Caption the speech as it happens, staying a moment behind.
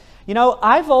You know,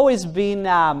 I've always been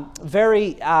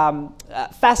very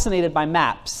fascinated by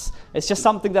maps. It's just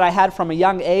something that I had from a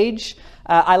young age.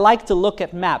 I like to look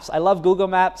at maps. I love Google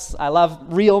Maps. I love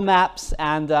real maps.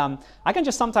 And I can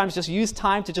just sometimes just use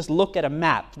time to just look at a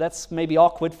map. That's maybe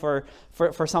awkward for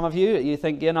some of you. You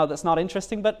think, you know, that's not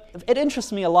interesting, but it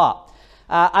interests me a lot.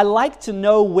 I like to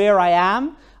know where I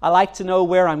am. I like to know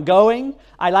where I'm going.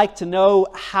 I like to know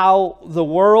how the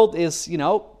world is, you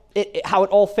know, how it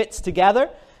all fits together.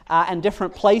 And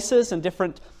different places and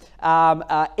different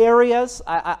areas.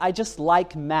 I just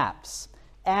like maps.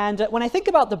 And when I think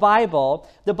about the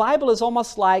Bible is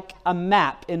almost like a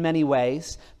map in many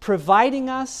ways, providing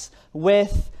us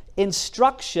with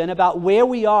instruction about where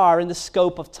we are in the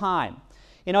scope of time.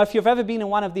 You know, if you've ever been in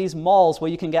one of these malls where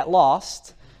you can get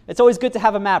lost, it's always good to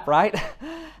have a map, right?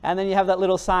 And then you have that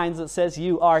little sign that says,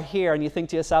 "You are here," and you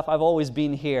think to yourself, "I've always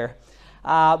been here."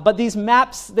 But these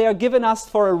maps, they are given us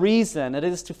for a reason. It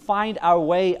is to find our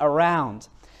way around.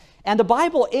 And the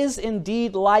Bible is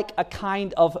indeed like a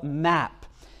kind of map.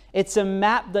 It's a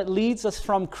map that leads us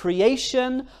from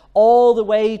creation all the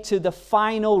way to the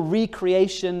final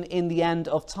recreation in the end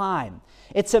of time.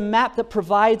 It's a map that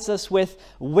provides us with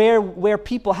where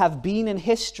people have been in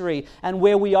history and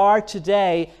where we are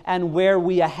today and where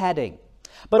we are heading.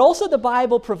 But also the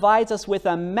Bible provides us with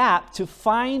a map to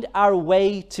find our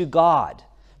way to God,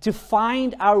 to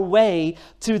find our way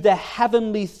to the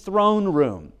heavenly throne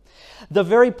room, the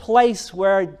very place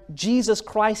where Jesus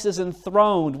Christ is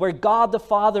enthroned, where God the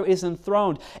Father is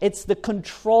enthroned. It's the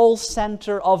control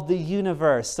center of the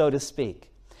universe, so to speak.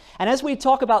 And as we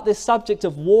talk about this subject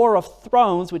of War of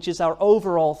Thrones, which is our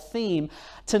overall theme,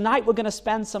 tonight we're going to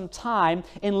spend some time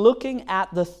in looking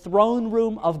at the throne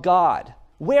room of God.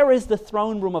 Where is the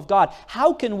throne room of God?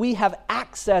 How can we have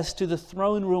access to the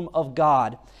throne room of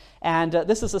God? And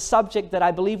this is a subject that I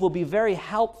believe will be very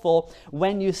helpful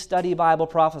when you study Bible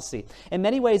prophecy. In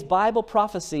many ways, Bible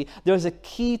prophecy, there's a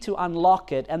key to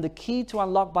unlock it. And the key to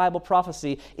unlock Bible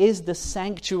prophecy is the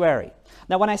sanctuary.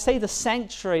 Now, when I say the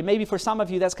sanctuary, maybe for some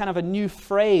of you that's kind of a new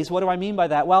phrase. What do I mean by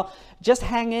that? Well, just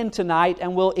hang in tonight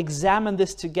and we'll examine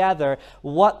this together,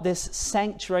 what this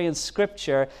sanctuary in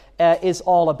Scripture is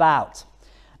all about.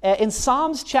 In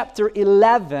Psalms chapter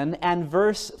 11 and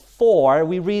verse 4,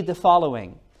 we read the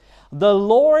following. "The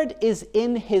Lord is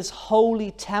in His holy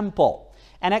temple."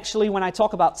 And actually, when I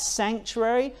talk about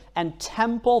sanctuary and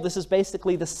temple, this is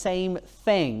basically the same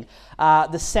thing.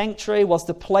 The sanctuary was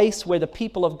the place where the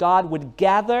people of God would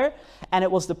gather, and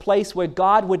it was the place where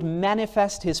God would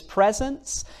manifest His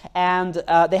presence. And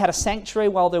they had a sanctuary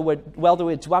while they were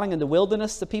dwelling in the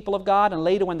wilderness, the people of God. And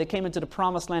later, when they came into the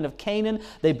promised land of Canaan,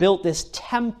 they built this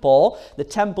temple, the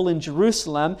temple in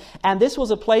Jerusalem. And this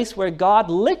was a place where God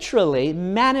literally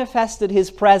manifested His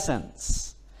presence.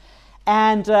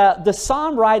 And the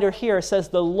psalm writer here says,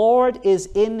 "The Lord is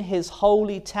in His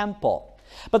holy temple."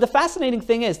 But the fascinating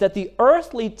thing is that the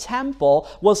earthly temple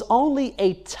was only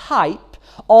a type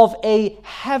of a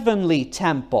heavenly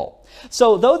temple.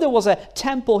 So though there was a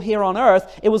temple here on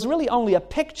earth, it was really only a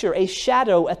picture, a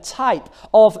shadow, a type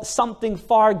of something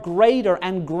far greater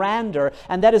and grander.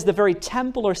 And that is the very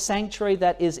temple or sanctuary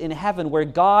that is in heaven, where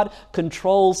God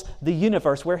controls the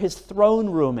universe, where His throne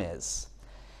room is.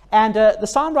 And the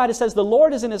psalm writer says, "The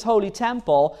Lord is in His holy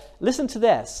temple." Listen to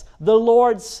this. The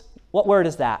Lord's, what word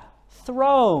is that?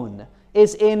 Throne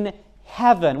is in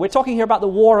heaven. We're talking here about the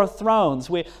War of Thrones.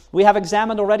 We have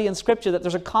examined already in Scripture that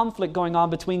there's a conflict going on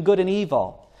between good and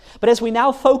evil. But as we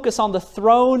now focus on the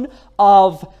throne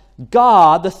of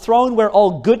God, the throne where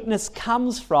all goodness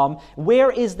comes from,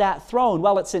 where is that throne?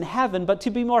 Well, it's in heaven, but to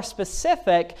be more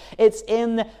specific, it's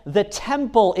in the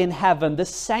temple in heaven, the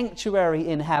sanctuary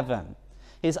in heaven.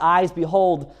 His eyes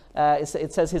behold,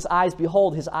 it says, His eyes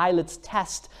behold, His eyelids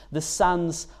test the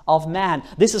sons of man.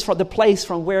 This is from the place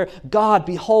from where God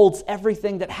beholds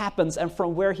everything that happens and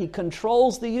from where He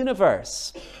controls the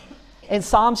universe. In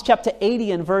Psalms chapter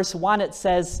 80 and verse 1, it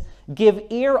says, "Give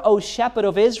ear, O shepherd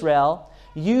of Israel,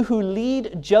 you who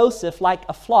lead Joseph like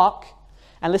a flock."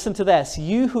 And listen to this,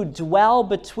 "You who dwell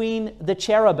between the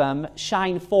cherubim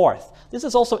shine forth." This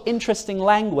is also interesting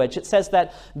language. It says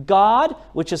that God,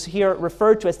 which is here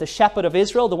referred to as the shepherd of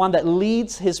Israel, the one that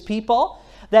leads His people,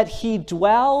 that He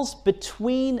dwells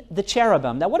between the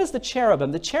cherubim. Now, what is the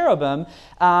cherubim? The cherubim,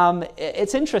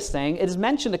 it's interesting. It is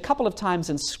mentioned a couple of times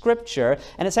in Scripture,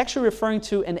 and it's actually referring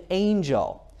to an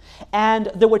angel.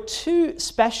 And there were two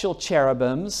special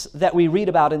cherubims that we read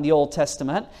about in the Old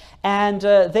Testament, and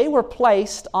they were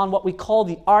placed on what we call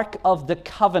the Ark of the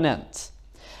Covenant.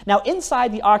 Now,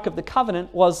 inside the Ark of the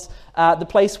Covenant was the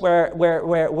place where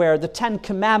the Ten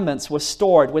Commandments were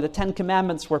stored, where the Ten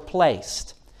Commandments were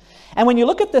placed. And when you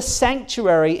look at the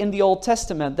sanctuary in the Old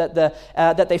Testament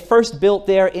that they first built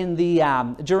there in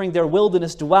during their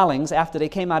wilderness dwellings after they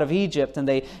came out of Egypt, and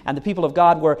the people of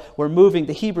God were moving,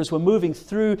 the Hebrews were moving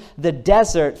through the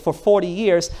desert for 40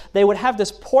 years, they would have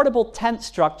this portable tent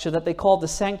structure that they called the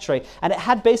sanctuary. And it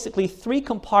had basically 3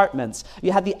 compartments.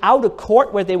 You had the outer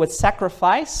court where they would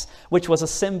sacrifice, which was a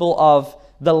symbol of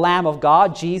the Lamb of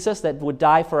God, Jesus, that would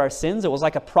die for our sins. It was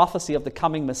like a prophecy of the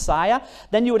coming Messiah.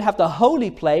 Then you would have the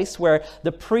holy place where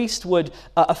the priest would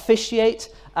officiate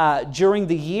during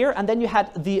the year. And then you had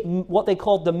what they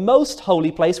called the most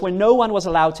holy place, where no one was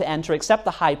allowed to enter except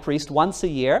the high priest once a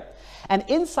year. And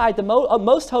inside the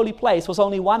most holy place was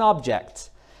only one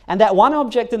object. And that one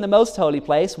object in the most holy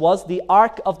place was the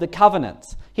Ark of the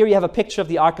Covenant. Here you have a picture of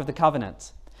the Ark of the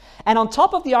Covenant. And on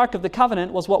top of the Ark of the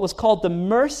Covenant was what was called the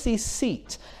mercy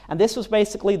seat. And this was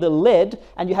basically the lid,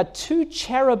 and you had 2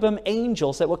 cherubim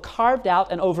angels that were carved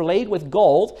out and overlaid with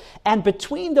gold. And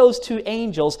between those 2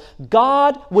 angels,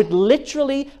 God would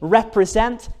literally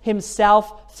represent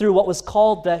himself through what was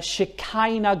called the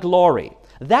Shekinah glory.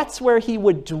 That's where he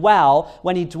would dwell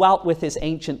when he dwelt with his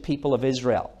ancient people of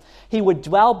Israel. He would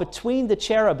dwell between the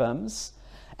cherubims,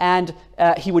 and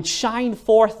he would shine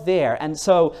forth there. And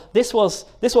so this was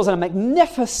a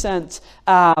magnificent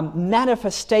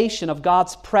manifestation of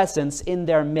God's presence in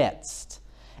their midst.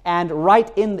 And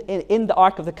right in the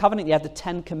Ark of the Covenant, you have the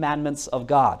 10 Commandments of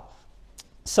God.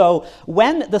 So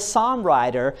when the psalm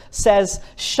writer says,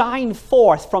 shine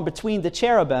forth from between the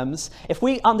cherubims, if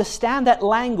we understand that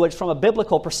language from a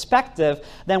biblical perspective,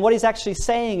 then what he's actually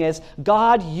saying is,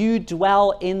 God, you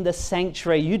dwell in the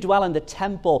sanctuary, you dwell in the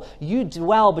temple, you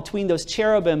dwell between those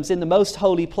cherubims in the most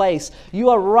holy place. You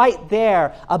are right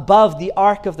there above the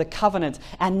Ark of the Covenant,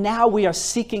 and now we are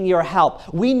seeking your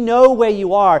help. We know where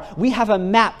you are. We have a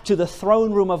map to the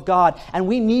throne room of God, and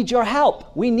we need your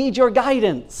help. We need your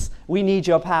guidance. We need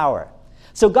your power.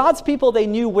 So God's people, they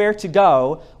knew where to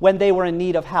go when they were in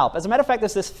need of help. As a matter of fact,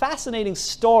 there's this fascinating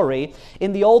story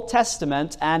in the Old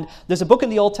Testament, and there's a book in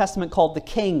the Old Testament called the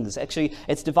Kings. Actually,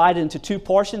 it's divided into 2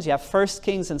 portions. You have 1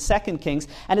 Kings and 2 Kings,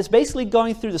 and it's basically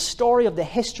going through the story of the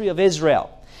history of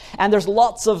Israel. And there's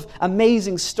lots of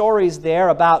amazing stories there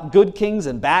about good kings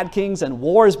and bad kings and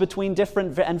wars between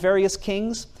different and various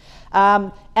kings.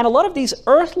 And a lot of these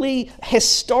earthly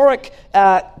historic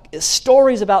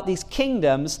stories about these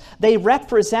kingdoms, they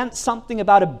represent something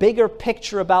about a bigger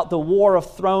picture about the war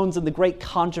of thrones and the great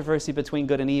controversy between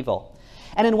good and evil.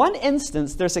 And in one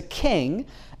instance, there's a king,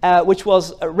 which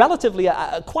was relatively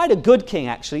quite a good king,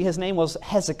 actually. His name was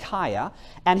Hezekiah,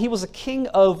 and he was a king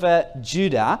of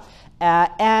Judah.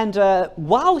 And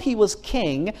while he was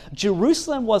king,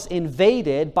 Jerusalem was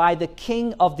invaded by the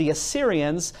king of the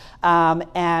Assyrians,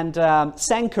 and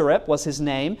Sennacherib was his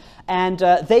name. And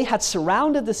they had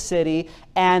surrounded the city,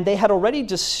 and they had already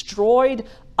destroyed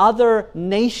other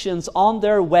nations on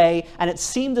their way. And it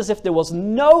seemed as if there was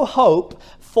no hope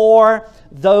for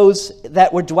those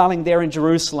that were dwelling there in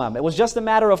Jerusalem. It was just a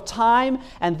matter of time,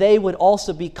 and they would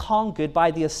also be conquered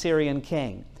by the Assyrian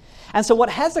king. And so what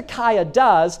Hezekiah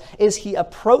does is he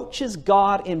approaches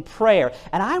God in prayer.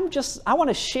 And I want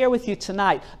to share with you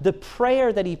tonight the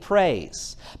prayer that he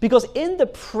prays. Because in the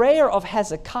prayer of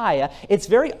Hezekiah, it's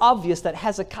very obvious that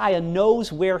Hezekiah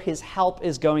knows where his help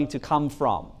is going to come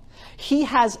from. He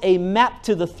has a map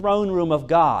to the throne room of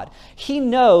God. He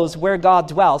knows where God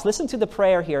dwells. Listen to the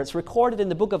prayer here. It's recorded in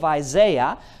the book of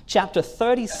Isaiah, chapter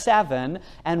 37,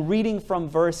 and reading from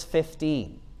verse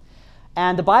 15.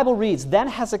 And the Bible reads, Then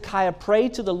Hezekiah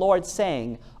prayed to the Lord,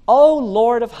 saying, O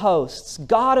Lord of hosts,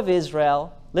 God of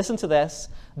Israel, listen to this,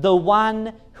 the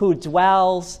one who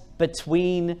dwells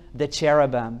between the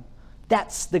cherubim.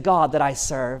 That's the God that I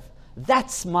serve.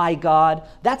 That's my God.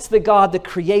 That's the God, the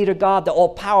creator God, the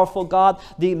all-powerful God,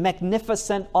 the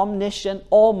magnificent, omniscient,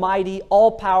 almighty,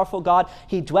 all-powerful God.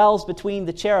 He dwells between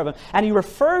the cherubim. And he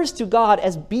refers to God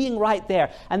as being right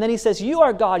there. And then he says, You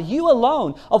are God, you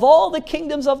alone. Of all the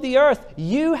kingdoms of the earth,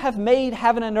 you have made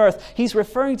heaven and earth. He's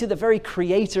referring to the very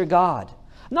creator God.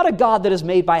 Not a God that is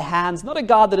made by hands, not a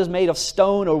God that is made of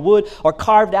stone or wood or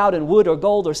carved out in wood or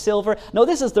gold or silver. No,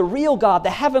 this is the real God, the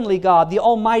heavenly God, the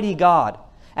almighty God.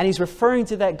 And he's referring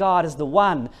to that God as the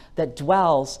one that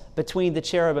dwells between the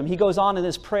cherubim. He goes on in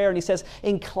his prayer and he says,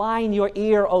 Incline your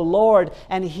ear, O Lord,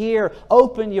 and hear.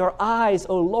 Open your eyes,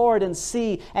 O Lord, and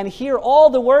see. And hear all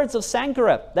the words of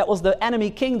Sennacherib. That was the enemy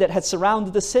king that had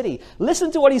surrounded the city.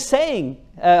 Listen to what he's saying.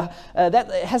 That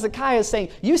Hezekiah is saying,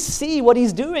 you see what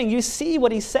he's doing. You see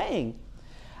what he's saying.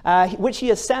 which he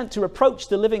has sent to reproach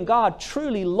the living God.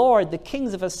 Truly, Lord, the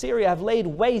kings of Assyria have laid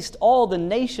waste all the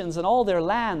nations and all their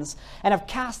lands, and have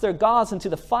cast their gods into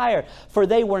the fire, for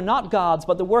they were not gods,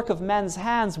 but the work of men's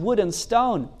hands, wood and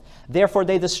stone. Therefore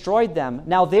they destroyed them.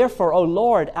 Now therefore, O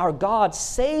Lord, our God,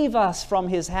 save us from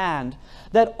his hand,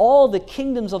 that all the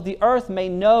kingdoms of the earth may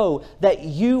know that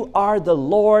you are the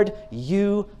Lord,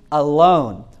 you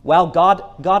alone. Well,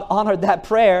 God honored that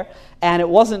prayer, and it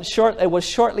was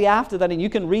shortly after that, and you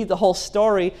can read the whole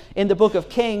story in the book of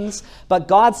Kings, but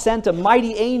God sent a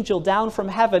mighty angel down from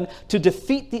heaven to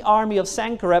defeat the army of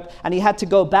Sennacherib, and he had to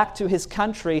go back to his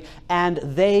country, and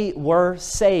they were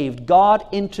saved. God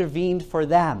intervened for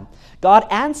them. God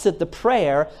answered the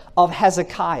prayer of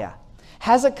Hezekiah.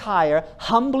 Hezekiah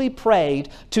humbly prayed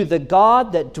to the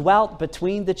God that dwelt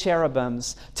between the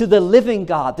cherubims, to the living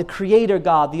God, the Creator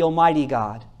God, the Almighty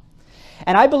God.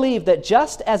 And I believe that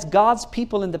just as God's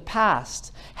people in the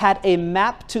past had a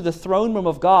map to the throne room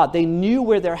of God, they knew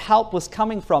where their help was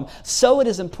coming from, so it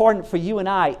is important for you and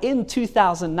I in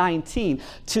 2019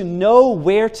 to know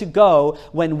where to go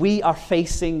when we are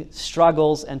facing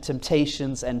struggles and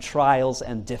temptations and trials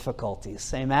and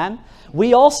difficulties. Amen?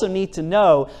 We also need to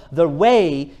know the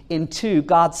way into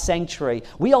God's sanctuary.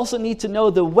 We also need to know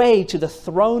the way to the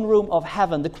throne room of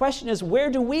heaven. The question is, where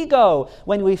do we go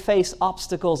when we face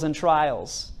obstacles and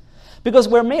trials? Because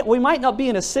we might not be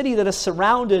in a city that is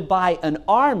surrounded by an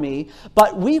army,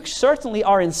 but we certainly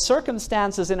are in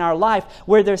circumstances in our life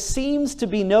where there seems to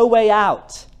be no way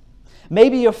out.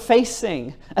 Maybe you're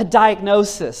facing a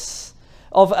diagnosis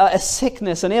of a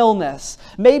sickness, an illness.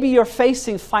 Maybe you're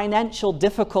facing financial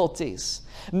difficulties.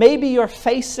 Maybe you're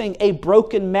facing a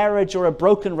broken marriage or a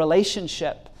broken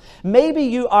relationship. Maybe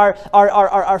you are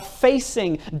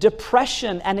facing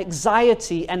depression and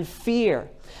anxiety and fear.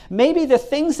 Maybe the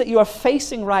things that you are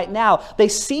facing right now, they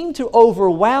seem to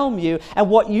overwhelm you, and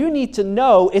what you need to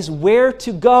know is where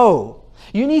to go.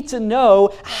 You need to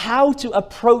know how to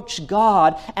approach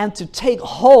God and to take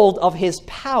hold of his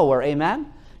power,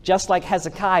 amen? Just like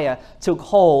Hezekiah took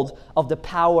hold of the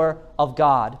power of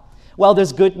God. Well,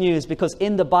 there's good news, because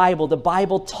in the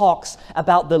Bible talks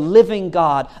about the living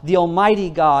God, the Almighty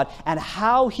God, and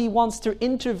how he wants to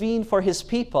intervene for his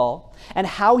people, and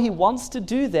how he wants to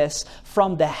do this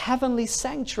from the heavenly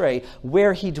sanctuary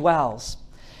where he dwells.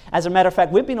 As a matter of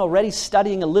fact, we've been already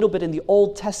studying a little bit in the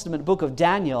Old Testament book of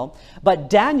Daniel, but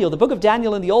the book of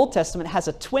Daniel in the Old Testament has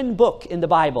a twin book in the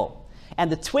Bible, and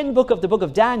the twin book of the book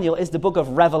of Daniel is the book of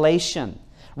Revelation.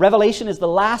 Revelation is the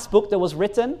last book that was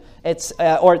written.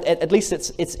 Or at least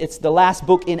it's the last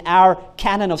book in our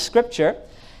canon of Scripture.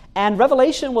 And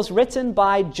Revelation was written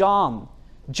by John.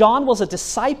 John was a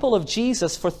disciple of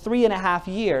Jesus for 3.5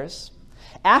 years.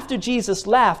 After Jesus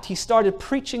left, he started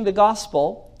preaching the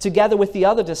gospel together with the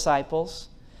other disciples.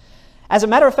 As a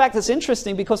matter of fact, it's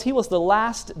interesting because he was the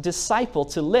last disciple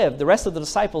to live. The rest of the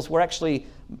disciples were actually,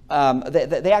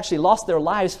 they actually lost their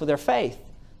lives for their faith.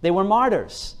 They were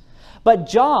martyrs. But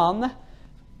John,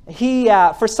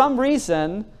 for some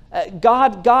reason,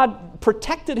 God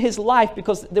protected his life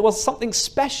because there was something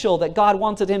special that God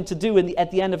wanted him to do at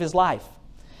the end of his life.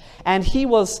 And he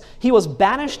was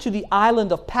banished to the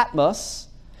island of Patmos.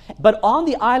 But on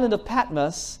the island of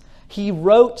Patmos, he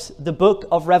wrote the book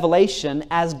of Revelation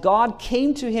as God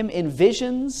came to him in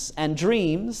visions and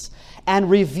dreams and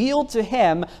revealed to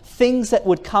him things that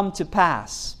would come to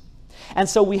pass. And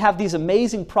so we have these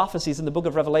amazing prophecies in the book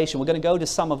of Revelation. We're going to go to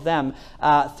some of them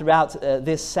throughout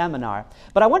this seminar.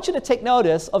 But I want you to take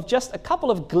notice of just a couple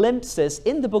of glimpses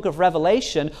in the book of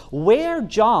Revelation where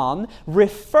John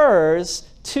refers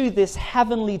to this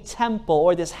heavenly temple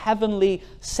or this heavenly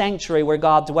sanctuary where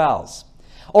God dwells.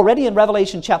 Already in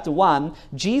Revelation chapter 1,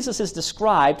 Jesus is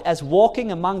described as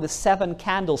walking among the 7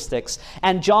 candlesticks.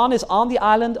 And John is on the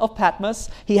island of Patmos.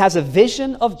 He has a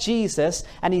vision of Jesus,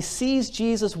 and he sees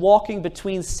Jesus walking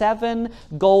between 7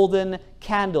 golden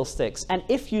candlesticks. And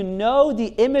if you know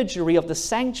the imagery of the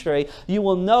sanctuary, you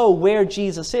will know where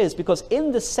Jesus is. Because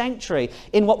in the sanctuary,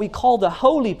 in what we call the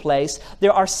holy place,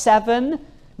 there are 7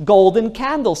 golden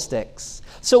candlesticks.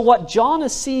 So what John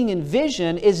is seeing in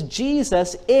vision is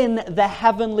Jesus in the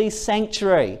heavenly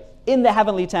sanctuary, in the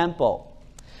heavenly temple.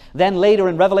 Then later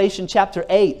in Revelation chapter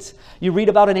 8, you read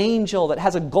about an angel that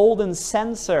has a golden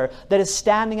censer that is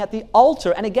standing at the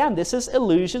altar. And again, this is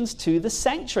allusions to the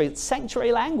sanctuary. It's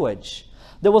sanctuary language.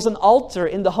 There was an altar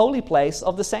in the holy place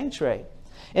of the sanctuary.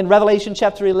 In Revelation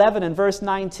chapter 11 and verse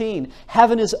 19,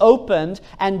 heaven is opened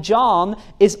and John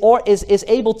is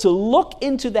able to look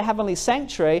into the heavenly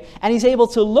sanctuary, and he's able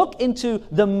to look into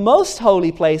the most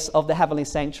holy place of the heavenly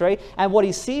sanctuary, and what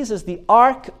he sees is the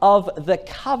Ark of the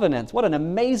Covenant. What an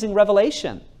amazing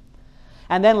revelation.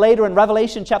 And then later in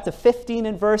Revelation chapter 15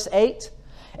 and verse 8,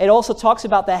 it also talks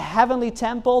about the heavenly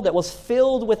temple that was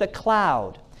filled with a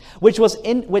cloud, which was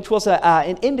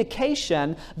an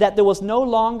indication that there was no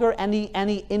longer any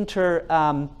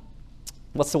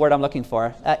what's the word I'm looking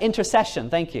for? Intercession,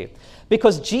 thank you.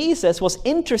 Because Jesus was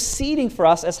interceding for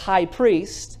us as high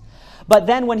priest, but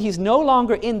then when he's no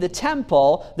longer in the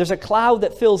temple, there's a cloud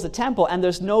that fills the temple, and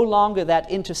there's no longer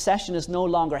that intercession is no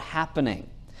longer happening.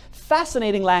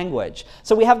 Fascinating language.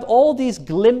 So we have all these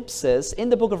glimpses in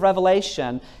the book of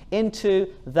Revelation into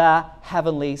the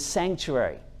heavenly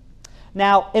sanctuary.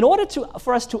 Now, in order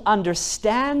for us to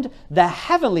understand the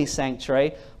heavenly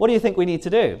sanctuary, what do you think we need to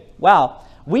do? Well,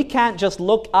 we can't just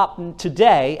look up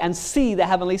today and see the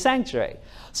heavenly sanctuary.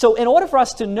 So in order for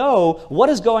us to know what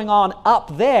is going on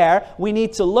up there, we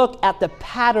need to look at the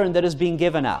pattern that is being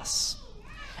given us.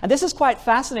 And this is quite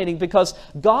fascinating because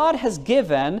God has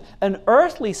given an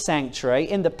earthly sanctuary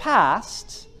in the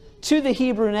past to the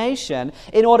Hebrew nation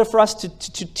in order for us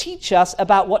to teach us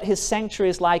about what his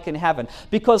sanctuary is like in heaven.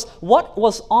 Because what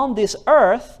was on this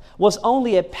earth was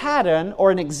only a pattern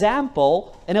or an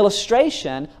example, an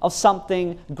illustration of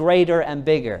something greater and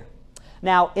bigger.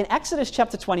 Now, in Exodus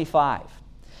chapter 25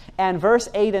 and verse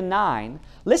 8 and 9,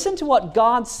 listen to what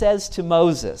God says to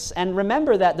Moses. And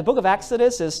remember that the book of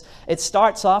Exodus it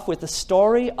starts off with the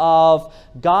story of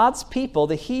God's people,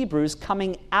 the Hebrews,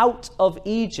 coming out of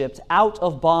Egypt, out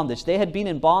of bondage. They had been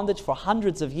in bondage for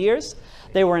hundreds of years.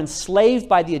 They were enslaved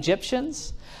by the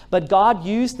Egyptians. But God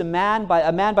used a man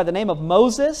by the name of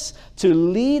Moses to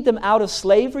lead them out of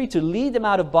slavery, to lead them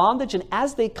out of bondage. And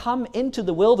as they come into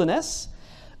the wilderness,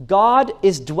 God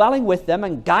is dwelling with them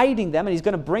and guiding them, and he's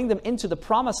going to bring them into the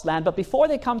promised land. But before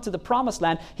they come to the promised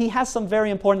land, he has some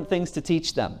very important things to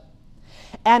teach them.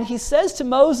 And he says to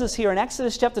Moses here in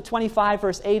Exodus chapter 25,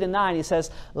 verse 8 and 9, he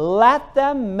says, "Let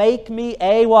them make me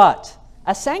a" what?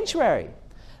 "A sanctuary,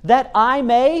 that I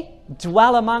may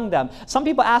dwell among them." Some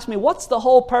people ask me, what's the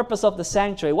whole purpose of the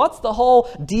sanctuary? What's the whole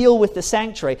deal with the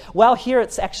sanctuary? Well, here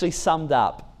it's actually summed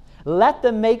up. Let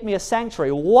them make me a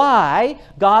sanctuary. Why?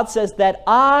 God says that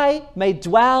I may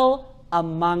dwell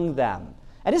among them.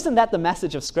 And isn't that the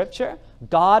message of Scripture?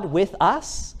 God with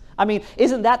us? I mean,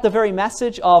 isn't that the very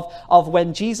message of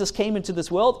when Jesus came into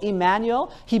this world?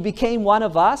 Emmanuel, he became one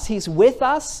of us. He's with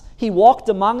us. He walked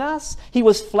among us. He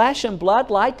was flesh and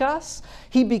blood like us.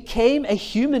 He became a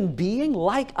human being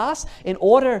like us in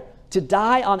order to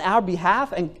die on our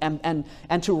behalf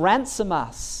and to ransom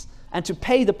us and to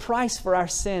pay the price for our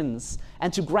sins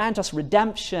and to grant us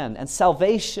redemption and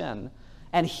salvation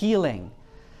and healing.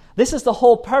 This is the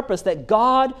whole purpose, that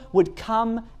God would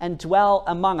come and dwell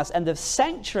among us. And the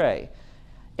sanctuary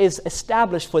is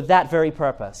established for that very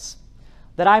purpose,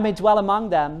 that I may dwell among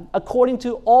them according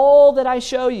to all that I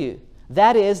show you.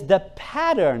 That is the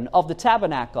pattern of the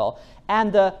tabernacle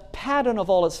and the pattern of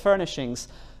all its furnishings.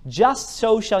 Just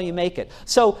so shall you make it.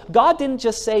 So God didn't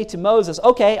just say to Moses,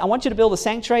 okay, I want you to build a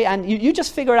sanctuary, and you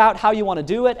just figure out how you want to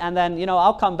do it, and then,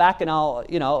 I'll come back and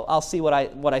I'll see what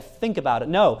I think about it.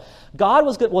 No, God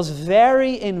was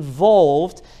very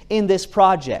involved in this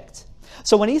project.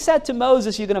 So when he said to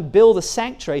Moses, you're going to build a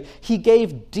sanctuary, he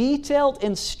gave detailed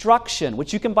instruction,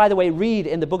 which you can, by the way, read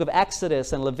in the book of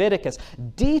Exodus and Leviticus,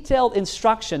 detailed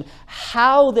instruction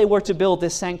how they were to build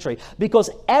this sanctuary, because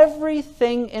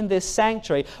everything in this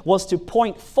sanctuary was to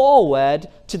point forward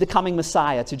to the coming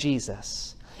Messiah, to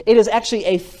Jesus. It is actually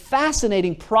a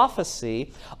fascinating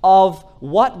prophecy of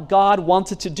what God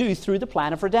wanted to do through the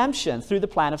plan of redemption, through the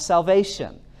plan of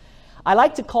salvation. I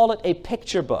like to call it a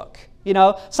picture book.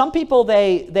 Some people,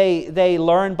 they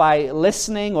learn by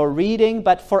listening or reading,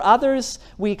 but for others,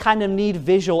 we kind of need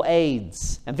visual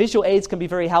aids. And visual aids can be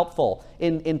very helpful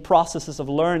in processes of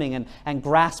learning and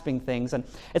grasping things. And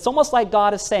it's almost like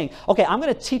God is saying, okay, I'm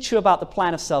going to teach you about the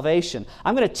plan of salvation.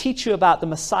 I'm going to teach you about the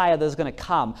Messiah that is going to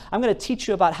come. I'm going to teach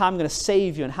you about how I'm going to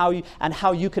save you and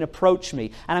how you can approach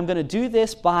me. And I'm going to do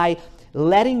this by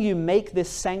letting you make this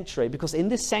sanctuary, because in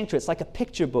this sanctuary, it's like a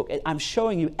picture book. I'm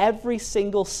showing you every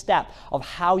single step of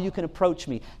how you can approach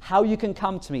me, how you can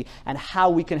come to me, and how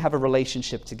we can have a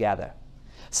relationship together.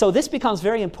 So this becomes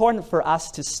very important for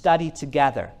us to study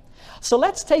together. So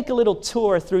let's take a little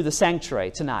tour through the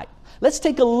sanctuary tonight. Let's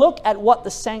take a look at what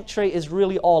the sanctuary is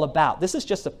really all about. This is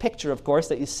just a picture, of course,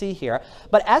 that you see here.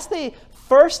 But as they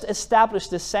first established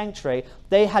this sanctuary,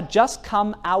 they had just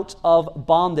come out of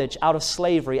bondage, out of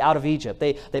slavery, out of Egypt.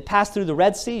 They passed through the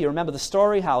Red Sea. You remember the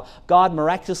story, how God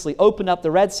miraculously opened up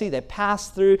the Red Sea. They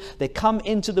passed through. They come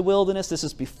into the wilderness. This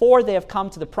is before they have come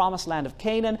to the promised land of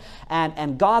Canaan.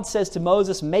 And God says to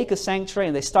Moses, make a sanctuary.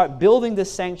 And they start building this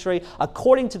sanctuary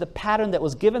according to the pattern that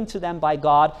was given to them by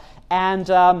God. And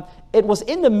it was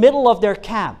in the middle of their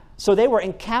camp. So they were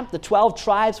encamped. The 12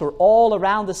 tribes were all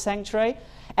around the sanctuary.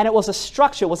 And it was a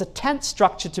structure, it was a tent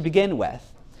structure to begin with.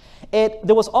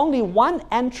 There was only one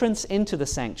entrance into the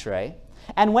sanctuary.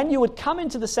 And when you would come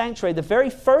into the sanctuary, the very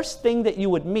first thing that you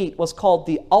would meet was called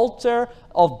the altar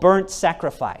of burnt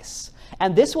sacrifice.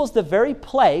 And this was the very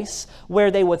place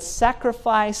where they would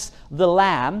sacrifice the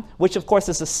lamb, which of course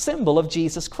is a symbol of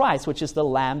Jesus Christ, which is the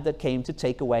lamb that came to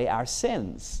take away our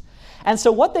sins. And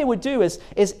so what they would do is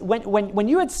when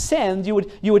you had sinned, you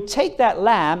would take that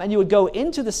lamb and you would go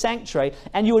into the sanctuary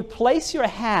and you would place your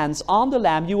hands on the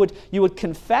lamb. You would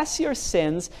confess your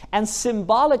sins, and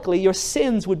symbolically your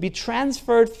sins would be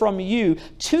transferred from you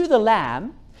to the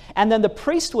lamb. And then the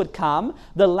priest would come,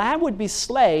 the lamb would be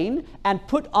slain and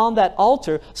put on that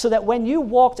altar, so that when you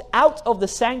walked out of the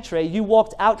sanctuary, you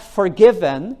walked out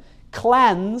forgiven,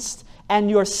 cleansed, and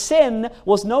your sin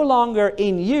was no longer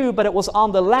in you, but it was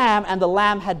on the lamb, and the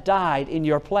lamb had died in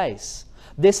your place.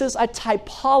 This is a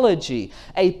typology,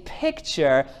 a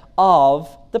picture of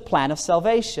the plan of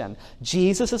salvation.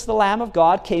 Jesus is the Lamb of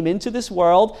God, came into this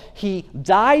world. He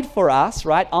died for us,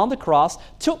 right, on the cross,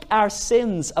 took our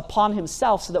sins upon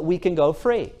himself so that we can go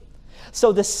free.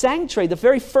 So the sanctuary, the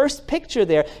very first picture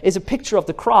there is a picture of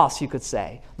the cross, you could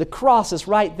say. The cross is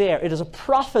right there. It is a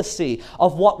prophecy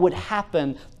of what would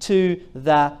happen to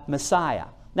the Messiah.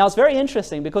 Now it's very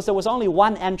interesting because there was only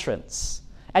one entrance.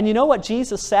 And you know what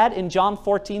Jesus said in John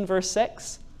 14, verse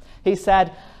 6? He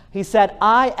said,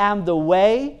 I am the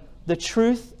way, the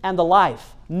truth, and the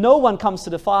life. No one comes to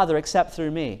the Father except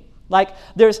through me. Like,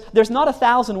 there's not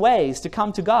 1,000 ways to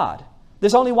come to God.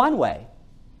 There's only one way.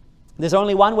 There's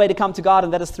only one way to come to God,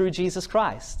 and that is through Jesus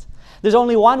Christ. There's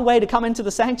only one way to come into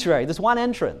the sanctuary. There's one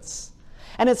entrance.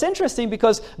 And it's interesting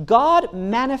because God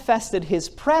manifested his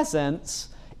presence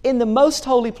in the most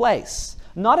holy place.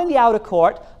 Not in the outer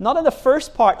court, not in the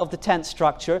first part of the tent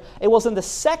structure. It was in the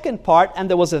second part, and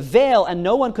there was a veil, and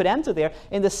no one could enter there.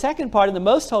 In the second part, in the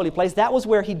most holy place, that was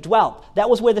where he dwelt. That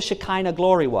was where the Shekinah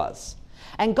glory was.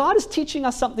 And God is teaching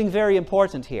us something very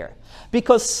important here,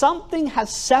 because something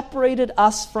has separated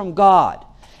us from God.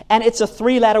 And it's a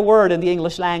 3-letter word in the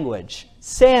English language: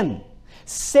 sin.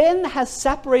 Sin has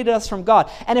separated us from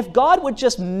God. And if God would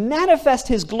just manifest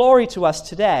his glory to us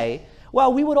today,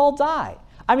 well, we would all die.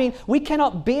 I mean, we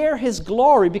cannot bear his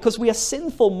glory because we are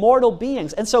sinful, mortal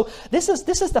beings. And so this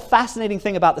is the fascinating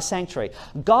thing about the sanctuary.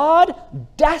 God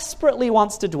desperately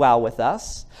wants to dwell with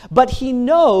us, but he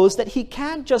knows that he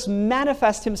can't just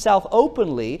manifest himself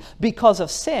openly because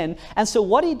of sin. And so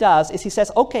what he does is he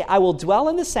says, okay, I will dwell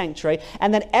in the sanctuary,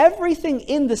 and then everything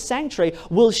in the sanctuary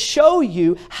will show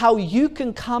you how you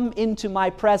can come into my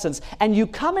presence. And you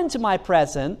come into my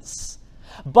presence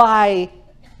by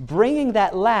bringing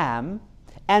that lamb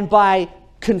and by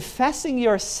confessing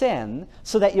your sin,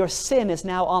 so that your sin is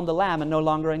now on the lamb and no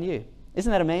longer in you. Isn't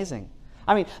that amazing?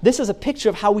 I mean, this is a picture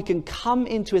of how we can come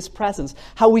into his presence,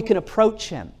 how we can approach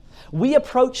him. We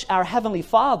approach our Heavenly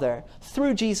Father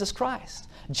through Jesus Christ.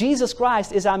 Jesus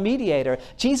Christ is our mediator.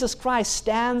 Jesus Christ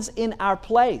stands in our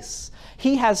place.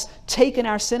 He has taken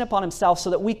our sin upon himself so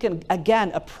that we can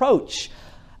again approach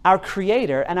our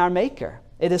Creator and our Maker.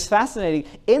 It is fascinating.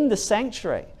 In the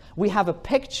sanctuary, we have a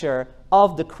picture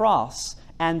of the cross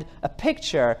and a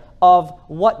picture of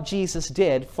what Jesus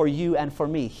did for you and for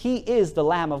me. He is the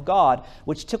Lamb of God,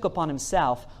 which took upon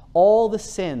himself all the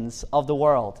sins of the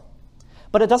world.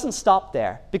 But it doesn't stop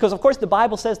there, because of course the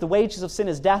Bible says the wages of sin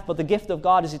is death, but the gift of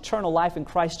God is eternal life in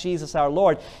Christ Jesus our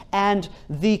Lord. And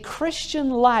the Christian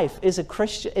life is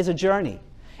a journey.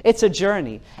 It's a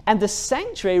journey. And the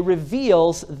sanctuary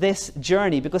reveals this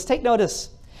journey, because take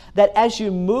notice that as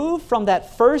you move from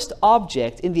that first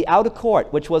object in the outer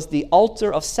court, which was the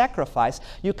altar of sacrifice,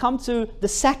 you come to the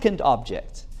second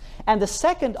object. And the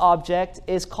second object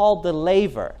is called the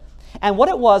laver. And what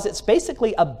it was, it's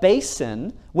basically a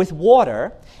basin with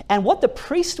water. And what the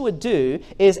priest would do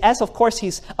is, as of course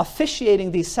he's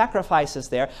officiating these sacrifices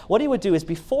there, what he would do is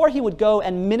before he would go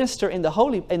and minister in the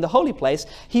holy place,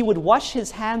 he would wash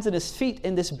his hands and his feet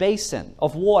in this basin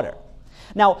of water.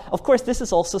 Now, of course, this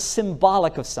is also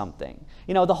symbolic of something.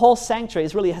 You know, the whole sanctuary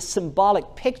is really a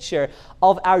symbolic picture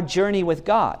of our journey with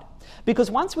God.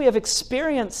 Because once we have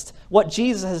experienced what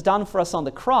Jesus has done for us on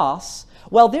the cross,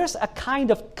 well, there's a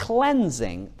kind of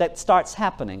cleansing that starts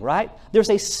happening, right? There's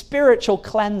a spiritual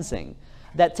cleansing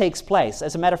that takes place.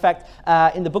 As a matter of fact,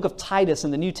 in the book of Titus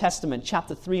in the New Testament,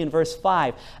 chapter 3 and verse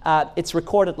 5, it's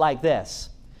recorded like this: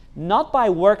 "Not by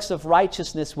works of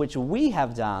righteousness which we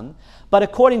have done, but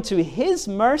according to His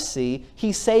mercy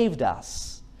He saved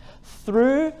us,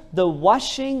 through the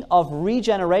washing of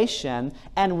regeneration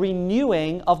and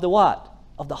renewing of the what?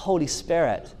 Of the Holy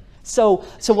Spirit." So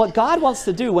what God wants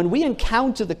to do when we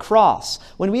encounter the cross,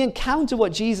 when we encounter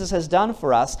what Jesus has done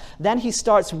for us, then He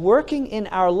starts working in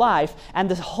our life, and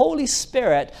the Holy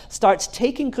Spirit starts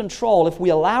taking control if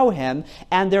we allow Him,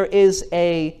 and there is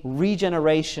a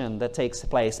regeneration that takes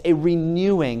place, a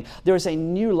renewing. There is a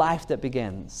new life that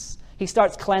begins. He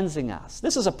starts cleansing us.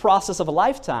 This is a process of a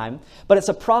lifetime, but it's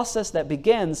a process that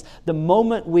begins the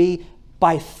moment we,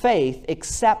 by faith,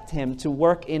 accept Him to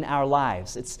work in our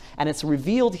lives. It's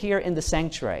revealed here in the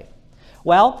sanctuary.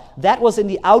 Well, that was in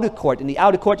the outer court. In the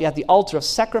outer court, you had the altar of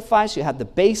sacrifice, you had the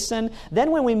basin.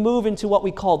 Then when we move into what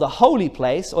we call the holy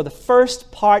place, or the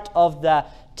first part of the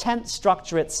tent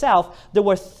structure itself, there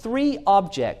were 3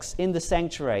 objects in the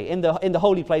sanctuary, in the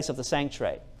holy place of the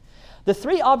sanctuary. The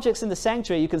 3 objects in the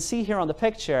sanctuary, you can see here on the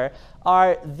picture,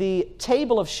 are the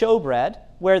table of showbread,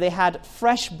 where they had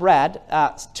fresh bread,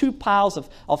 2 piles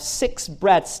of 6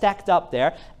 bread stacked up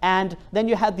there. And then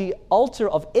you had the altar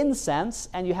of incense,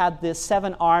 and you had the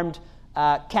 7-armed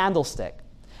candlestick.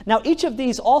 Now, each of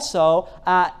these also,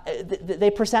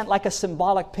 they present like a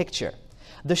symbolic picture.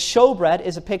 The showbread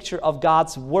is a picture of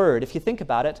God's Word. If you think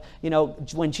about it,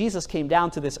 when Jesus came down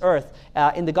to this earth,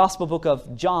 in the Gospel book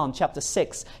of John, chapter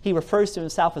 6, He refers to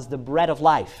Himself as the bread of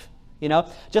life.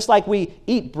 Just like we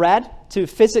eat bread to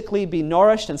physically be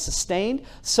nourished and sustained,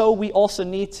 so we also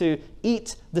need to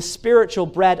eat the spiritual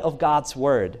bread of God's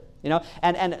Word.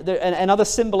 And another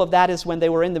symbol of that is when they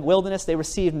were in the wilderness, they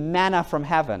received manna from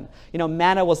heaven.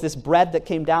 Manna was this bread that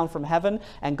came down from heaven,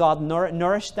 and God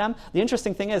nourished them. The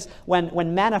interesting thing is,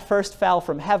 when manna first fell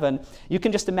from heaven, you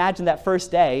can just imagine that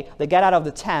first day, they get out of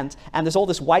the tent, and there's all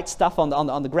this white stuff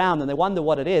on the ground, and they wonder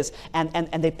what it is,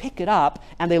 and they pick it up,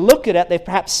 and they look at it, they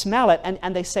perhaps smell it,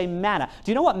 and they say manna. Do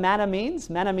you know what manna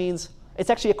means? Manna means, it's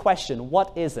actually a question,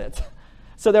 what is it?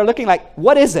 So they're looking like,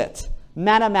 what is it?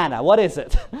 Manna, what is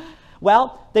it?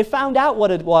 Well, they found out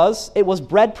what it was. It was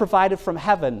bread provided from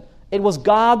heaven. It was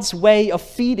God's way of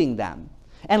feeding them.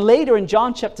 And later in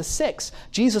John chapter 6,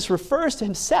 Jesus refers to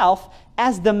Himself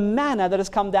as the manna that has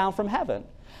come down from heaven.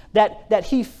 That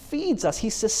He feeds us, He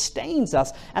sustains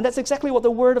us. And that's exactly what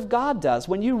the Word of God does.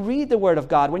 When you read the Word of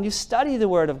God, when you study the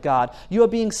Word of God, you are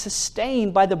being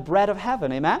sustained by the bread of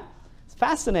heaven. Amen? It's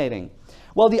fascinating.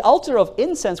 Well, the altar of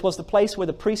incense was the place where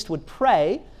the priest would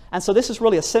pray. And so this is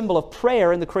really a symbol of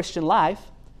prayer in the Christian life.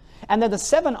 And then the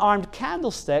 7-armed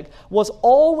candlestick was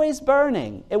always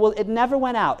burning. It never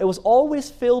went out. It was always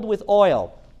filled with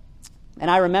oil. And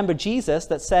I remember Jesus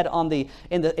that said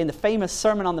in the famous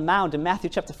Sermon on the Mount in Matthew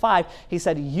chapter 5, He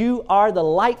said, "You are the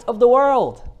light of the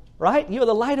world." Right? You are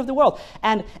the light of the world.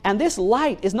 And this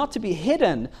light is not to be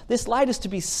hidden. This light is to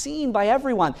be seen by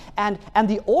everyone. And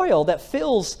the oil that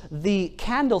fills the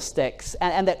candlesticks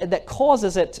and that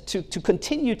causes it to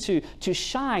continue to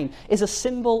shine is a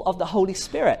symbol of the Holy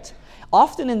Spirit.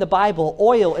 Often in the Bible,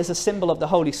 oil is a symbol of the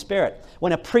Holy Spirit.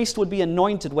 When a priest would be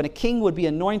anointed, when a king would be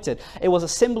anointed, it was a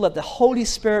symbol that the Holy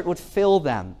Spirit would fill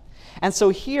them. And so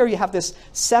here you have this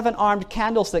 7-armed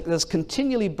candlestick that is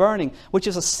continually burning, which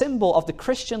is a symbol of the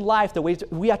Christian life, that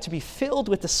we are to be filled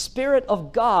with the Spirit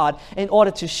of God in order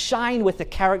to shine with the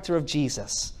character of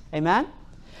Jesus. Amen?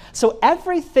 So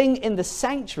everything in the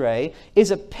sanctuary is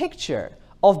a picture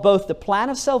of both the plan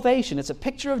of salvation. It's a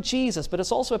picture of Jesus, but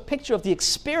it's also a picture of the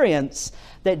experience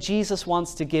that Jesus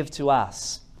wants to give to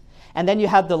us. And then you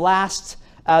have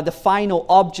the final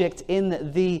object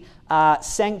in the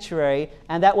sanctuary,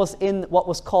 and that was in what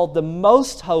was called the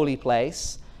most holy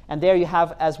place. And there you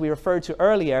have, as we referred to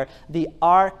earlier, the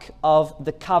Ark of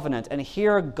the Covenant. And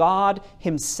here God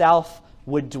Himself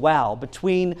would dwell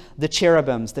between the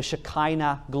cherubims, the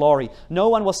Shekinah glory. No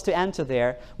one was to enter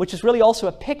there, which is really also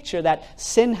a picture that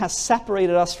sin has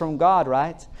separated us from God,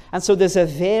 right? And so there's a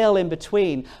veil in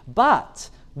between. But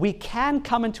we can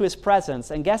come into His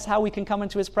presence, and guess how we can come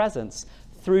into His presence?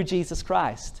 Through Jesus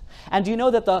Christ. And do you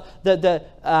know that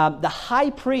the high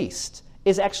priest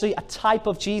is actually a type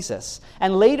of Jesus?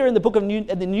 And later in the book of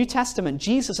the New Testament,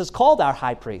 Jesus is called our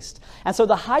high priest. And so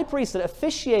the high priest that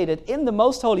officiated in the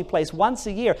most holy place once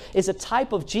a year is a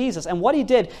type of Jesus. And what he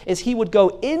did is he would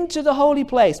go into the holy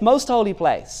place, most holy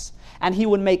place, and he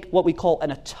would make what we call an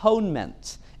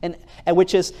atonement and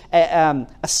which is a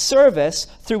service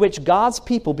through which God's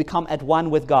people become at one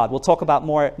with God. We'll talk about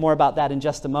more about that in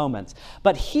just a moment.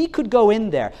 But he could go in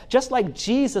there, just like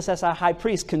Jesus as our high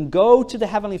priest can go to the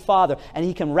Heavenly Father, and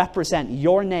he can represent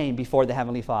your name before the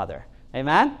Heavenly Father.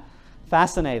 Amen?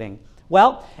 Fascinating.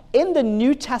 Well, in the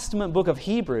New Testament book of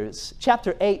Hebrews,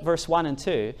 chapter 8, verse 1 and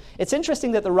 2, it's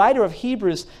interesting that the writer of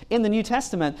Hebrews in the New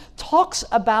Testament talks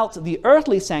about the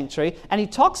earthly sanctuary, and he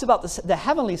talks about the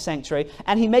heavenly sanctuary,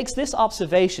 and he makes this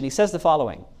observation. He says the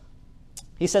following.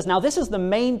 He says, now this is the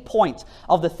main point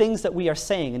of the things that we are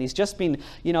saying. And he's just been,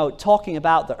 talking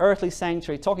about the earthly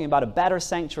sanctuary, talking about a better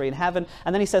sanctuary in heaven.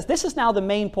 And then he says, this is now the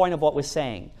main point of what we're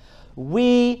saying.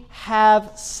 We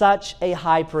have such a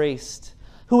high priest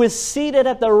who is seated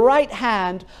at the right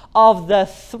hand of the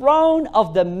throne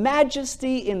of the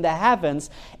majesty in the heavens,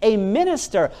 a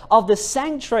minister of the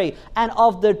sanctuary and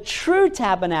of the true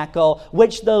tabernacle,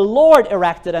 which the Lord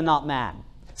erected and not man.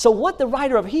 So what the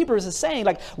writer of Hebrews is saying,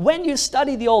 like when you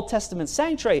study the Old Testament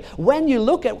sanctuary, when you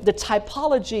look at the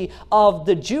typology of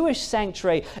the Jewish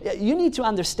sanctuary, you need to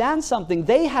understand something.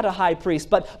 They had a high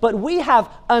priest, but we have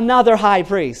another high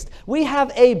priest. We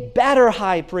have a better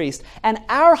high priest. And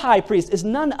our high priest is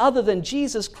none other than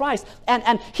Jesus Christ.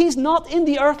 And he's not in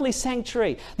the earthly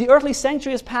sanctuary. The earthly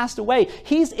sanctuary has passed away.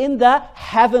 He's in the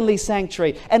heavenly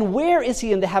sanctuary. And where is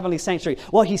he in the heavenly sanctuary?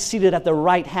 Well, he's seated at the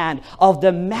right hand of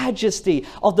the majesty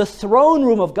of the throne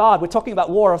room of God. We're talking about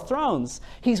War of Thrones.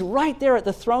 He's right there at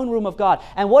the throne room of God.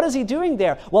 And what is he doing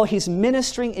there? Well, he's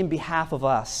ministering in behalf of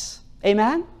us.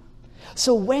 Amen?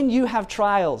 So when you have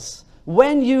trials,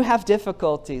 when you have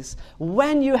difficulties,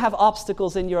 when you have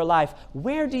obstacles in your life,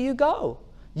 where do you go?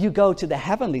 You go to the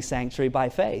heavenly sanctuary by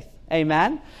faith.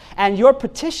 Amen? And your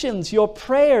petitions, your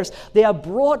prayers, they are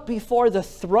brought before the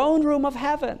throne room of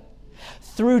heaven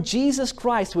through Jesus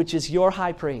Christ, which is your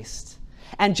high priest.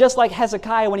 And just like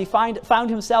Hezekiah, when he found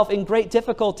himself in great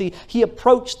difficulty, he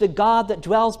approached the God that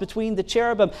dwells between the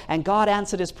cherubim, and God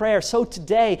answered his prayer. So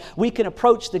today, we can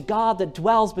approach the God that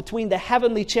dwells between the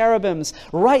heavenly cherubims,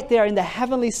 right there in the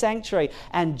heavenly sanctuary.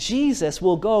 And Jesus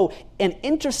will go and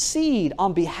intercede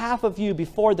on behalf of you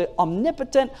before the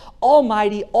omnipotent,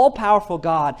 almighty, all-powerful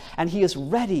God. And he is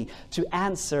ready to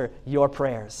answer your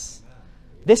prayers.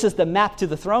 This is the map to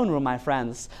the throne room, my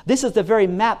friends. This is the very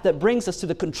map that brings us to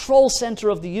the control center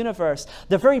of the universe,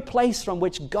 the very place from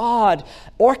which God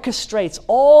orchestrates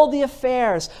all the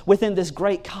affairs within this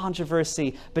great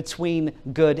controversy between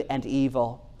good and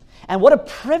evil. And what a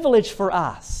privilege for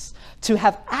us to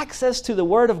have access to the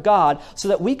Word of God so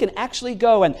that we can actually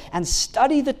go and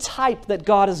study the type that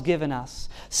God has given us.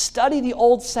 Study the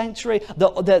old sanctuary,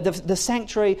 the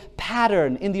sanctuary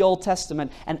pattern in the Old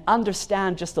Testament, and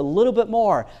understand just a little bit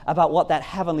more about what that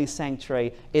heavenly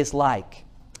sanctuary is like.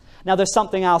 Now, there's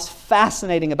something else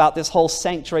fascinating about this whole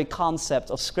sanctuary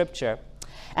concept of Scripture,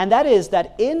 and that is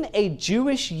that in a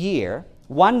Jewish year,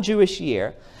 one Jewish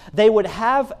year, they would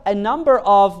have a number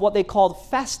of what they called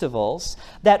festivals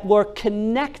that were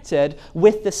connected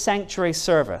with the sanctuary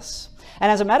service.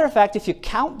 And as a matter of fact, if you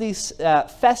count these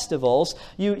festivals,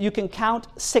 you can count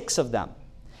 6 of them.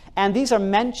 And these are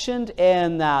mentioned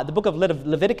in the book of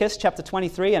Leviticus, chapter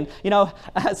 23. And,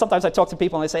 sometimes I talk to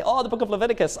people and they say, the book of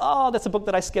Leviticus, that's a book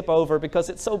that I skip over because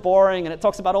it's so boring and it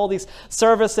talks about all these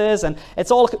services and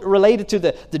it's all related to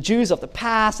the Jews of the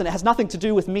past and it has nothing to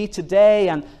do with me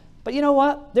today. But you know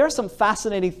what? There are some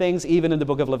fascinating things even in the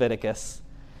book of Leviticus.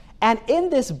 And in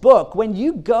this book, when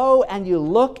you go and you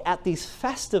look at these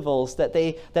festivals that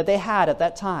they had at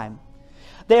that time,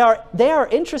 they are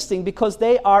interesting because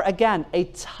they are, again, a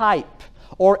type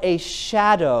or a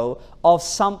shadow of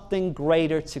something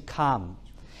greater to come.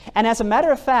 And as a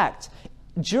matter of fact,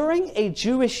 during a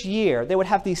Jewish year, they would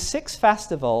have these 6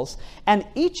 festivals, and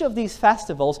each of these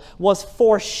festivals was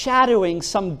foreshadowing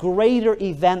some greater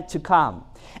event to come.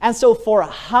 And so for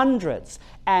hundreds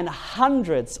and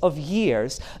hundreds of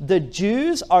years, the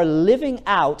Jews are living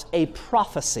out a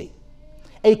prophecy,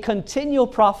 a continual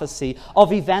prophecy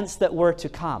of events that were to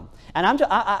come. And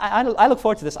I look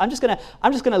forward to this. I'm just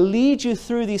gonna lead you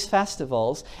through these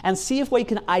festivals and see if we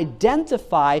can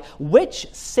identify which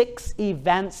 6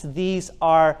 events these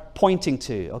are pointing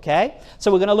to, okay? So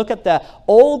we're going to look at the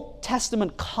Old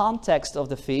Testament context of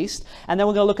the feast, and then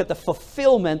we're going to look at the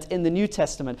fulfillment in the New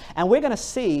Testament. And we're going to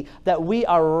see that we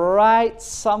are right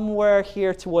somewhere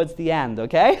here towards the end,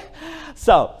 okay?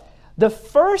 So the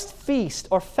first feast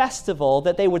or festival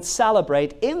that they would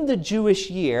celebrate in the Jewish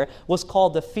year was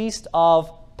called the Feast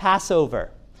of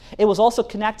Passover. It was also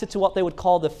connected to what they would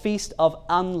call the Feast of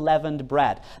Unleavened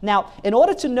Bread. Now, in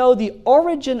order to know the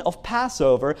origin of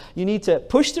Passover, you need to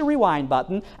push the rewind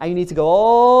button, and you need to go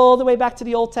all the way back to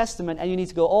the Old Testament, and you need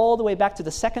to go all the way back to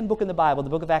the second book in the Bible, the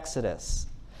book of Exodus.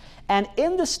 And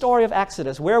in the story of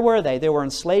Exodus, where were they? They were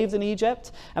enslaved in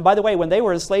Egypt. And by the way, when they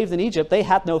were enslaved in Egypt, they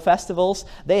had no festivals.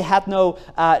 They had no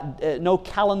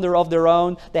calendar of their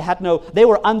own. They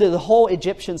were under the whole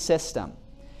Egyptian system.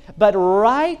 But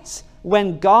right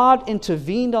when God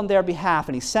intervened on their behalf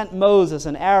and he sent Moses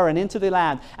and Aaron into the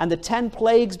land and the 10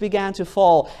 plagues began to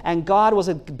fall and God was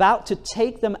about to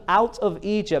take them out of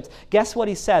Egypt, guess what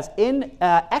he says? In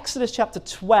Exodus chapter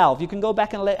 12, you can go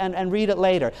back and read it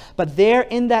later, but there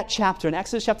in that chapter, in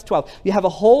Exodus chapter 12, you have a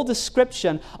whole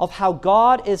description of how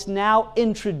God is now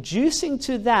introducing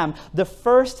to them the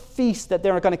first feast that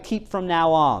they're going to keep from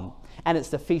now on, and it's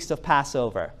the Feast of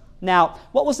Passover. Now,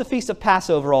 what was the Feast of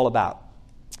Passover all about?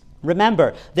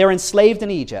 Remember, they're enslaved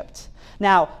in Egypt.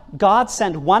 Now, God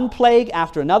sent one plague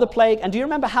after another plague. And do you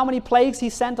remember how many plagues he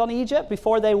sent on Egypt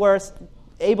before they were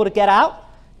able to get out?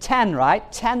 10,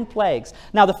 right? 10 plagues.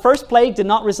 Now, the first plague did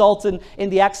not result in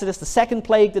the Exodus. The second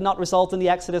plague did not result in the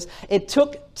Exodus. It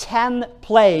took 10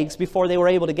 plagues before they were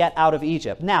able to get out of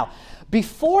Egypt. Now,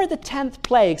 before the 10th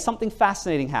plague, something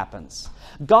fascinating happens.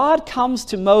 God comes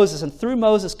to Moses and through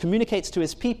Moses communicates to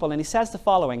his people, and he says the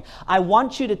following: I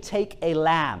want you to take a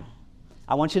lamb.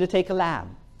 I want you to take a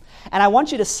lamb. And I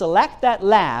want you to select that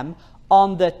lamb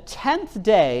on the 10th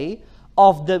day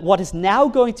of what is now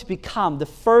going to become the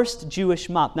first Jewish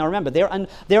month. Now remember,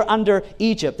 they're under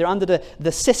Egypt. They're under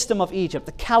the system of Egypt,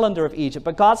 the calendar of Egypt.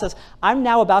 But God says, I'm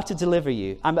now about to deliver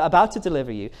you. I'm about to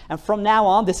deliver you. And from now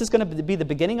on, this is going to be the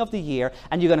beginning of the year,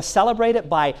 and you're going to celebrate it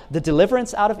by the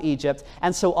deliverance out of Egypt.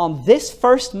 And so on this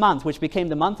first month, which became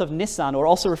the month of Nisan, or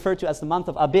also referred to as the month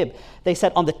of Abib, they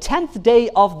said on the 10th day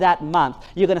of that month,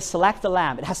 you're going to select a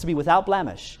lamb. It has to be without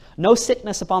blemish. No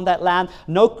sickness upon that lamb,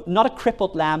 not a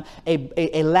crippled lamb,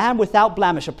 a lamb without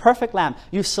blemish, a perfect lamb.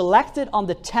 You select it on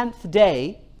the 10th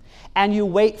day, and you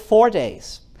wait 4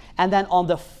 days. And then on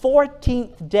the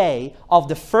 14th day of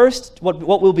the first,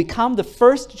 what will become the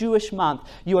first Jewish month,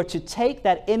 you are to take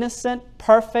that innocent,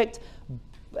 perfect,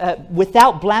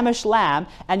 without blemish lamb,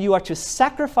 and you are to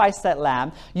sacrifice that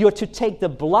lamb. You are to take the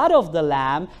blood of the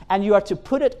lamb, and you are to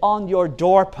put it on your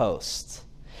doorpost.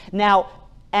 Now,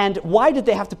 and why did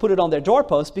they have to put it on their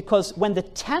doorpost? Because when the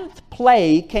 10th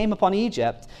plague came upon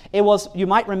Egypt, it was, you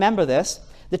might remember this,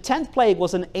 the 10th plague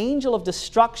was an angel of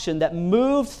destruction that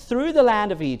moved through the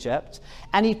land of Egypt,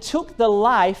 and he took the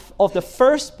life of the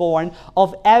firstborn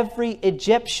of every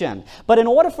Egyptian. But in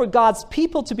order for God's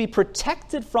people to be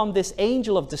protected from this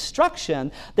angel of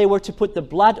destruction, they were to put the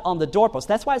blood on the doorpost.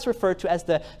 That's why it's referred to as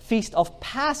the Feast of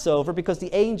Passover, because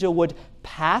the angel would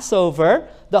pass over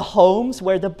the homes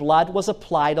where the blood was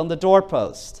applied on the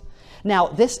doorpost. Now,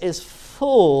 this is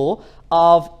full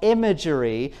of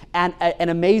imagery and an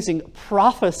amazing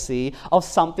prophecy of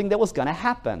something that was going to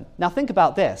happen. Now think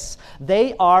about this.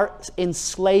 They are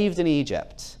enslaved in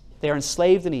Egypt. They're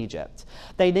enslaved in Egypt.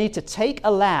 They need to take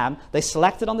a lamb. They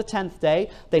select it on the 10th day.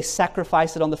 They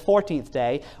sacrifice it on the 14th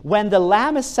day. When the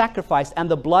lamb is sacrificed and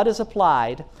the blood is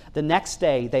applied, the next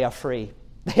day they are free.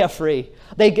 They are free.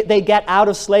 They get out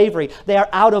of slavery. They are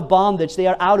out of bondage. They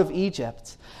are out of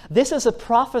Egypt. This is a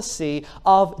prophecy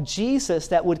of Jesus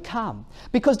that would come.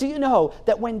 Because do you know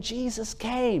that when Jesus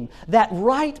came, that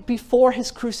right before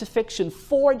his crucifixion,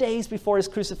 4 days before his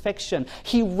crucifixion,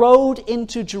 he rode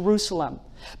into Jerusalem.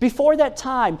 Before that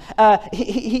time,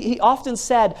 he often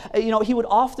said, he would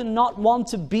often not want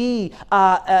to be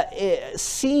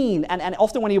seen. And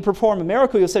often when he would perform a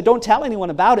miracle, he would say, don't tell anyone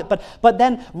about it. But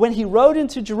then when he rode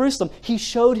into Jerusalem, he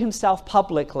showed himself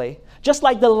publicly. Just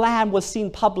like the lamb was seen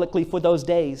publicly for those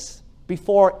days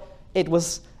before it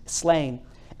was slain.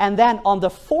 And then on the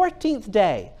 14th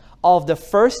day of the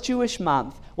first Jewish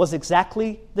month was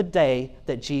exactly the day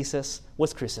that Jesus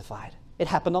was crucified. It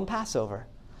happened on Passover.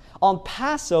 On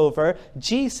Passover,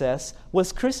 Jesus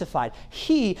was crucified.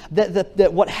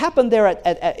 What happened there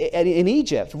in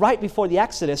Egypt, right before the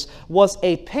Exodus, was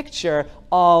a picture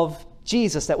of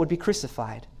Jesus that would be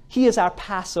crucified. He is our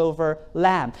Passover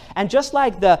lamb. And just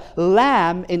like the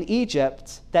lamb in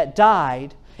Egypt that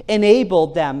died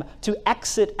enabled them to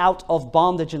exit out of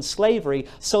bondage and slavery,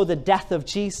 so the death of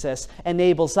Jesus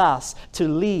enables us to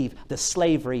leave the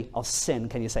slavery of sin.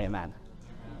 Can you say amen?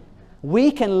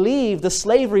 We can leave the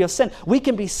slavery of sin. We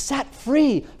can be set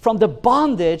free from the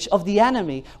bondage of the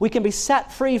enemy. We can be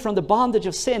set free from the bondage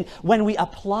of sin when we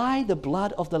apply the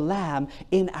blood of the Lamb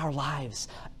in our lives,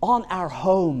 on our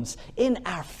homes, in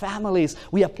our families.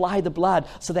 We apply the blood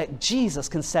so that Jesus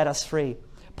can set us free.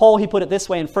 Paul, he put it this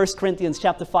way in 1 Corinthians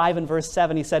chapter 5 and verse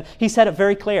 7. He said it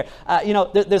very clear.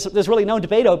 There's really no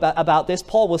debate about this.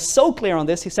 Paul was so clear on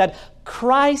this. He said,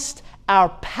 Christ, our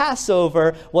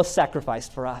Passover, was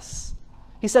sacrificed for us.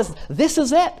 He says, this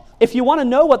is it. If you want to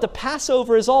know what the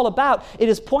Passover is all about, it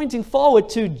is pointing forward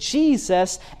to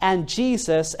Jesus and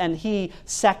he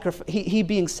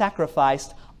being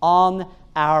sacrificed on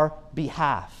our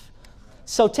behalf.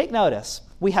 So take notice.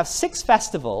 We have 6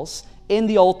 festivals in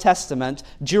the Old Testament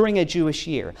during a Jewish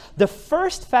year. The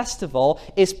first festival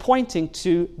is pointing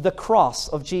to the cross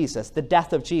of Jesus, the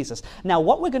death of Jesus. Now,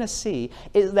 what we're going to see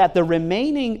is that the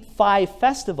remaining 5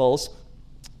 festivals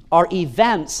are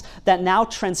events that now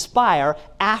transpire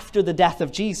after the death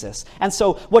of Jesus. And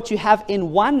so what you have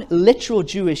in one literal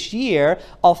Jewish year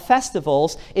of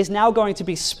festivals is now going to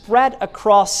be spread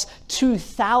across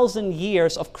 2,000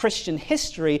 years of Christian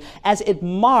history as it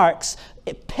marks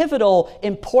pivotal,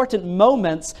 important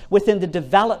moments within the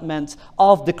development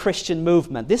of the Christian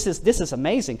movement. This is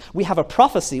amazing. We have a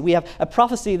prophecy. We have a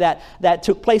prophecy that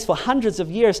took place for hundreds of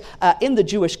years in the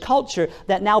Jewish culture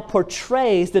that now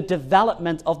portrays the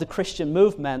development of the Christian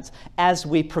movement as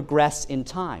we progress in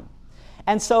time.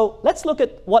 And so let's look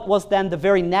at what was then the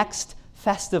very next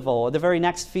festival, or the very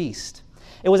next feast.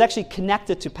 It was actually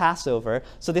connected to Passover,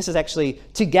 so this is actually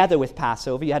together with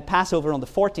Passover. You had Passover on the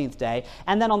 14th day,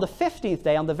 and then on the 15th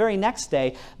day, on the very next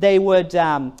day, they would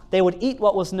eat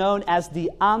what was known as the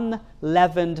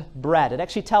unleavened bread. It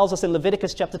actually tells us in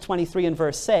Leviticus chapter 23 and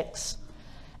verse 6,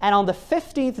 and on the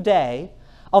 15th day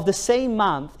of the same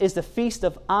month is the feast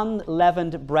of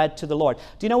unleavened bread to the Lord.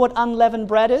 Do you know what unleavened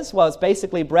bread is? Well, it's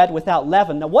basically bread without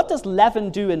leaven. Now, what does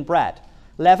leaven do in bread?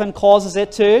 Leaven causes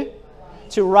it to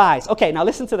rise. Okay, now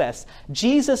listen to this.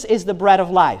 Jesus is the bread of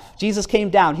life. Jesus came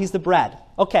down. He's the bread.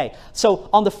 Okay, so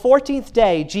on the 14th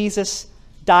day, Jesus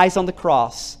dies on the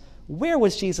cross. Where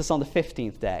was Jesus on the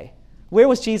 15th day? Where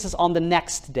was Jesus on the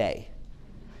next day?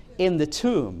 In the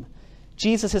tomb.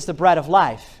 Jesus is the bread of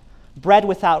life. Bread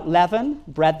without leaven,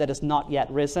 bread that is not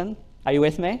yet risen. Are you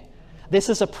with me? This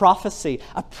is a prophecy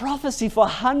for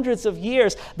hundreds of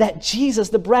years that Jesus,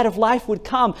 the bread of life, would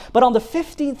come. But on the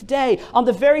 15th day, on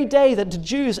the very day that the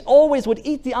Jews always would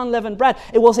eat the unleavened bread,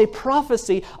 it was a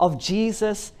prophecy of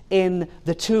Jesus in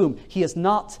the tomb. He is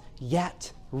not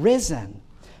yet risen.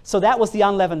 So that was the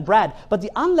unleavened bread. But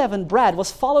the unleavened bread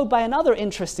was followed by another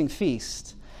interesting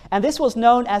feast. And this was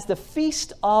known as the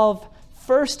Feast of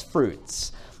First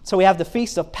Fruits. So we have the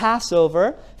Feast of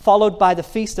Passover, followed by the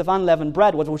Feast of Unleavened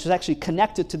Bread, which was actually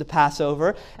connected to the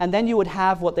Passover. And then you would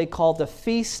have what they call the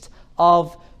Feast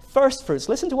of First Fruits.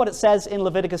 Listen to what it says in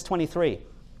Leviticus 23,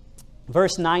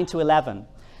 verse 9 to 11.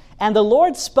 And the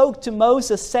Lord spoke to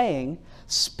Moses, saying,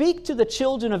 Speak to the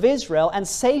children of Israel and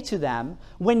say to them,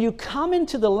 When you come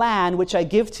into the land which I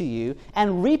give to you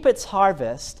and reap its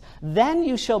harvest, then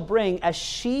you shall bring a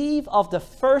sheaf of the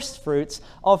first fruits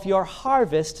of your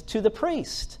harvest to the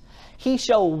priest. He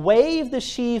shall wave the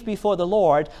sheaf before the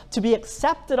Lord to be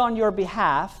accepted on your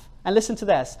behalf. And listen to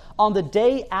this. On the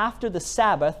day after the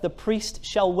Sabbath, the priest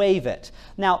shall wave it.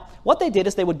 Now, what they did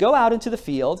is they would go out into the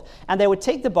field and they would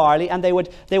take the barley and they would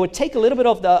take a little bit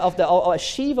of a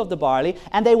sheaf of the barley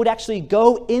and they would actually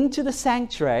go into the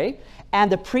sanctuary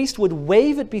and the priest would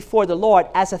wave it before the Lord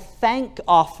as a thank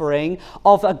offering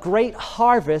of a great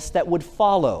harvest that would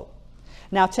follow.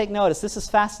 Now, take notice. This is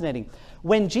fascinating.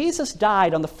 When Jesus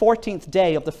died on the 14th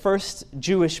day of the first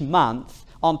Jewish month,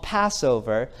 on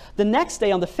Passover, the next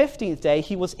day, on the 15th day,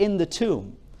 he was in the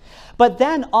tomb. But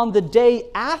then on the day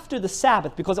after the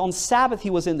Sabbath, because on Sabbath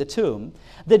he was in the tomb,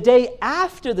 the day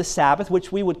after the Sabbath,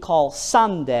 which we would call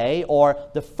Sunday or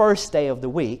the first day of the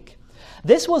week,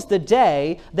 this was the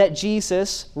day that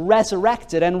Jesus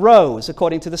resurrected and rose,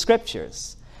 according to the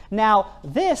Scriptures. Now,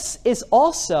 this is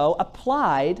also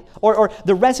applied, or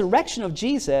the resurrection of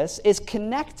Jesus is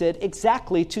connected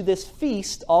exactly to this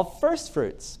feast of first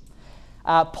fruits.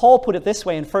 Paul put it this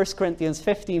way in 1 Corinthians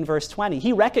 15, verse 20.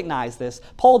 He recognized this.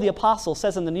 Paul the Apostle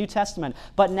says in the New Testament,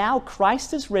 But now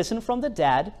Christ is risen from the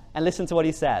dead, and listen to what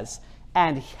he says,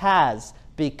 and has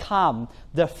become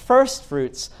the first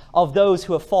fruits of those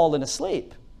who have fallen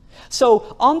asleep.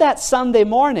 So on that Sunday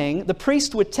morning, the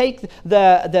priest would take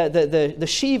the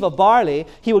sheaf of barley,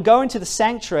 he would go into the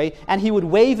sanctuary, and he would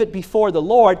wave it before the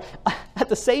Lord. At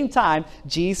the same time,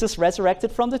 Jesus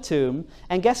resurrected from the tomb,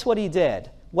 and guess what he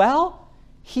did? Well,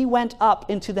 he went up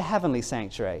into the heavenly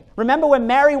sanctuary. Remember when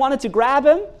Mary wanted to grab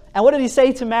him? And what did he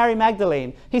say to Mary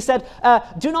Magdalene? He said,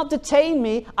 Do not detain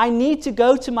me. I need to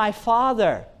go to my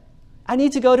Father. I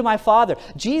need to go to my Father.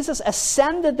 Jesus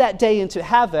ascended that day into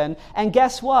heaven, and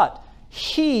guess what?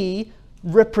 He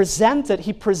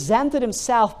he presented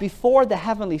himself before the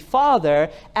Heavenly Father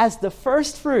as the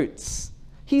first fruits.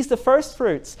 He's the first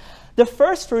fruits. The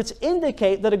first fruits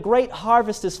indicate that a great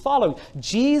harvest is following.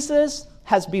 Jesus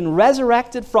has been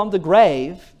resurrected from the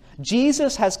grave.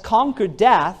 Jesus has conquered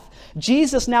death.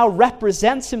 Jesus now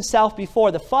represents himself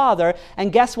before the Father.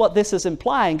 And guess what this is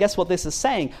implying? Guess what this is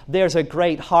saying? There's a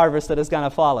great harvest that is going to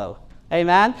follow.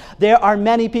 Amen? There are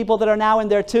many people that are now in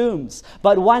their tombs.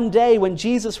 But one day when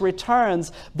Jesus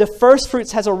returns, the first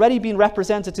fruits has already been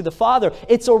represented to the Father.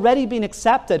 It's already been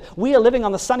accepted. We are living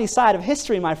on the sunny side of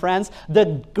history, my friends.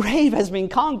 The grave has been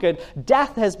conquered.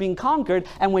 Death has been conquered.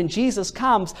 And when Jesus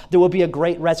comes, there will be a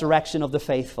great resurrection of the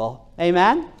faithful.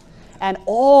 Amen? And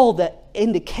all the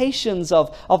indications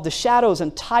of the shadows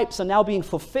and types are now being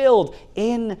fulfilled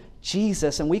in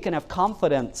Jesus. And we can have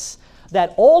confidence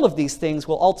that all of these things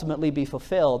will ultimately be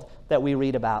fulfilled that we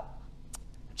read about.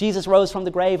 Jesus rose from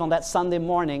the grave on that Sunday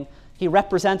morning. He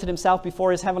represented himself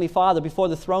before his Heavenly Father, before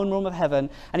the throne room of heaven,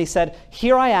 and he said,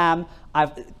 "Here I am,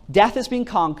 death has been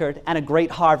conquered, and a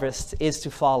great harvest is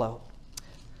to follow."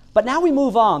 But now we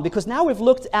move on, because now we've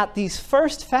looked at these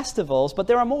first festivals, but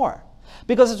there are more.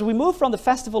 Because as we move from the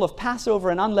festival of Passover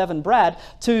and unleavened bread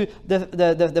to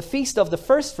the feast of the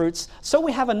first fruits, so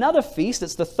we have another feast.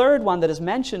 It's the third one that is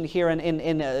mentioned here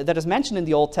that is mentioned in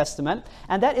the Old Testament,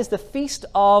 and that is the feast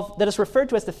that is referred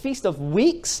to as the Feast of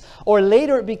Weeks, or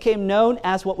later it became known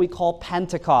as what we call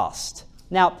Pentecost.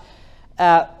 Now,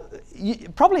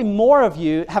 probably more of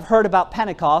you have heard about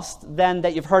Pentecost than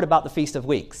that you've heard about the Feast of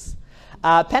Weeks.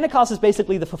 Pentecost is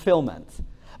basically the fulfillment.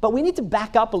 But we need to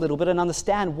back up a little bit and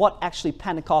understand what actually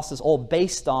Pentecost is all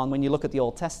based on when you look at the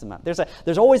Old Testament.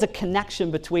 There's always a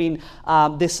connection between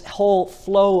this whole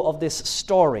flow of this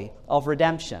story of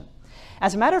redemption.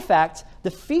 As a matter of fact,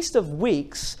 the Feast of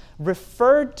Weeks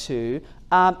referred to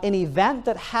an event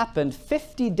that happened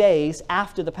 50 days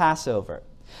after the Passover.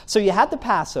 So you had the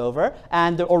Passover,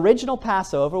 and the original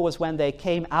Passover was when they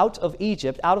came out of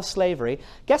Egypt, out of slavery.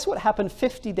 Guess what happened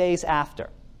 50 days after?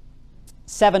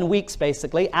 7 weeks,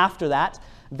 basically, after that,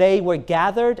 they were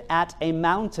gathered at a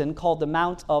mountain called the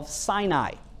Mount of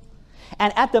Sinai.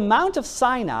 And at the Mount of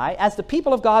Sinai, as the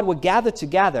people of God were gathered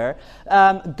together,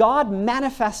 God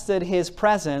manifested his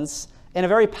presence in a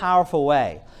very powerful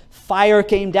way. Fire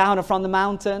came down from the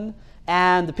mountain,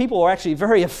 and the people were actually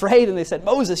very afraid, and they said,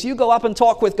 "Moses, you go up and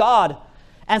talk with God."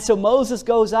 And so Moses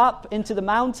goes up into the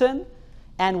mountain,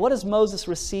 and what does Moses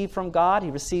receive from God?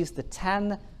 He receives the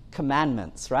 10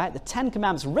 Commandments, right? The 10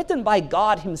 Commandments written by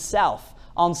God himself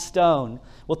on stone.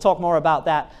 We'll talk more about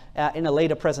that in a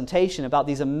later presentation, about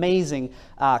these amazing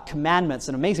commandments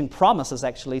and amazing promises,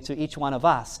 actually, to each one of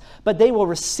us. But they were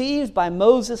received by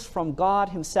Moses from God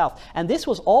himself. And this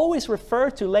was always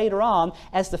referred to later on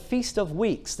as the Feast of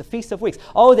Weeks. The Feast of Weeks.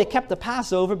 Oh, they kept the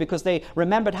Passover because they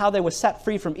remembered how they were set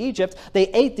free from Egypt. They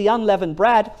ate the unleavened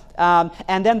bread,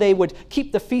 and then they would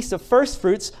keep the Feast of First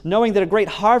Fruits, knowing that a great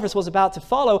harvest was about to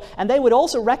follow. And they would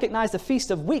also recognize the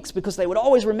Feast of Weeks because they would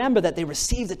always remember that they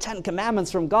received the 10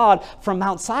 Commandments from God from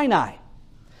Mount Sinai.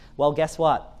 Well, guess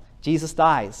what? Jesus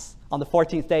dies on the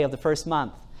 14th day of the first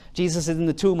month. Jesus is in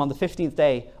the tomb on the 15th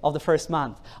day of the first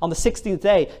month. On the 16th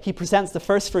day, he presents the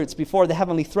first fruits before the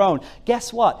heavenly throne.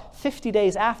 Guess what? 50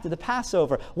 days after the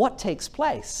Passover, what takes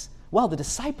place? Well, the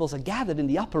disciples are gathered in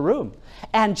the upper room.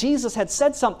 And Jesus had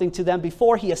said something to them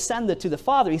before he ascended to the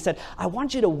Father. He said, "I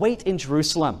want you to wait in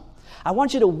Jerusalem. I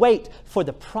want you to wait for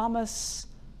the promise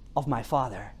of my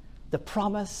Father, the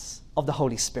promise of the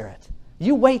Holy Spirit."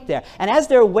 You wait there. And as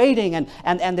they're waiting and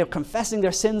they're confessing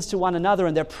their sins to one another,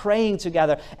 and they're praying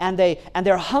together, and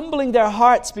they're humbling their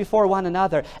hearts before one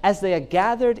another, as they are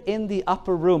gathered in the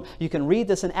upper room, you can read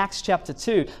this in Acts chapter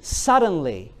 2,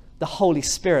 suddenly the Holy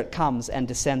Spirit comes and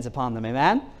descends upon them.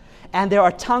 Amen? And there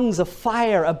are tongues of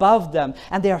fire above them,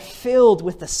 and they are filled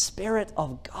with the Spirit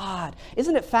of God.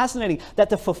 Isn't it fascinating that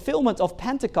the fulfillment of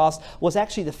Pentecost was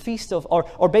actually the feast of,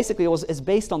 or basically is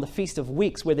based on the Feast of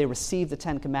Weeks, where they received the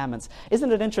 10 Commandments.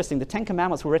 Isn't it interesting? The 10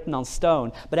 Commandments were written on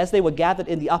stone, but as they were gathered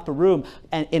in the upper room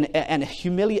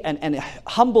and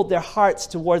humbled their hearts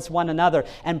towards one another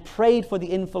and prayed for the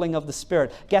infilling of the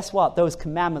Spirit, guess what? Those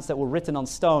commandments that were written on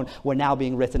stone were now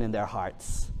being written in their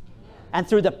hearts. And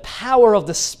through the power of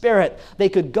the Spirit, they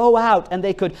could go out and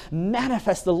they could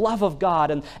manifest the love of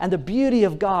God and the beauty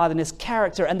of God and His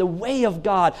character and the way of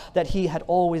God that He had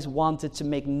always wanted to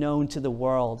make known to the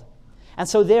world. And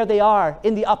so there they are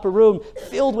in the upper room,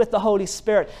 filled with the Holy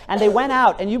Spirit. And they went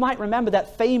out, and you might remember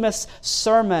that famous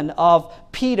sermon of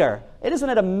Peter. Isn't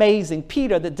it amazing?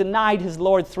 Peter that denied his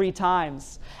Lord 3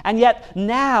 times. And yet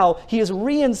now he is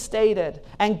reinstated,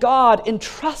 and God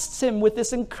entrusts him with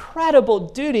this incredible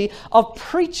duty of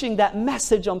preaching that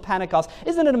message on Pentecost.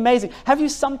 Isn't it amazing? Have you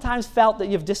sometimes felt that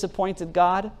you've disappointed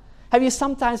God? Have you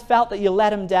sometimes felt that you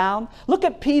let him down? Look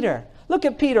at Peter. Look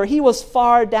at Peter. He was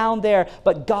far down there,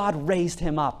 but God raised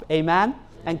him up. Amen?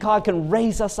 And God can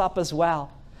raise us up as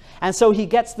well. And so he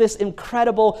gets this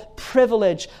incredible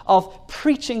privilege of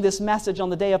preaching this message on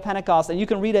the day of Pentecost. And you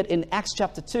can read it in Acts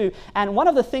chapter 2. And one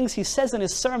of the things he says in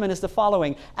his sermon is the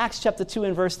following. Acts chapter 2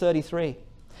 and verse 33.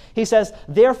 He says,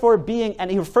 therefore being,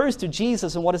 and he refers to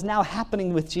Jesus and what is now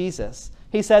happening with Jesus.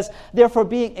 He says, therefore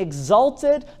being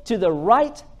exalted to the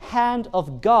right hand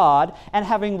of God, and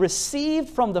having received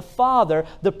from the Father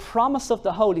the promise of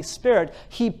the Holy Spirit,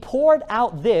 he poured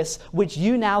out this which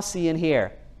you now see and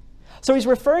hear. So he's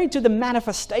referring to the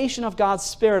manifestation of God's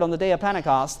Spirit on the day of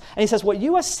Pentecost. And he says, what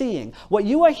you are seeing, what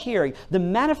you are hearing, the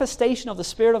manifestation of the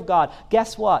Spirit of God,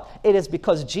 guess what? It is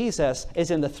because Jesus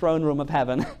is in the throne room of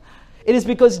heaven. It is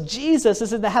because Jesus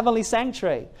is in the heavenly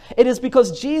sanctuary. It is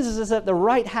because Jesus is at the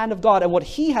right hand of God, and what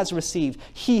he has received,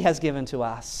 he has given to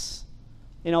us.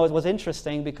 You know, it was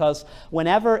interesting because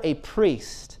whenever a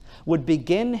priest would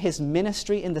begin his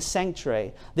ministry in the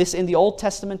sanctuary, this in the Old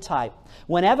Testament type,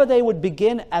 whenever they would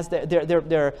begin as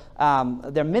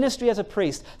their ministry as a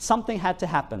priest, something had to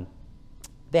happen.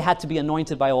 They had to be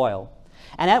anointed by oil.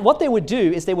 And what they would do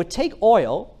is they would take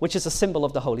oil, which is a symbol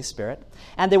of the Holy Spirit,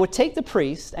 and they would take the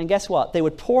priest, and guess what? They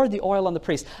would pour the oil on the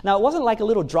priest. Now, it wasn't like a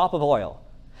little drop of oil.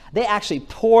 They actually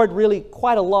poured really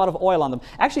quite a lot of oil on them.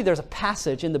 Actually, there's a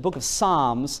passage in the book of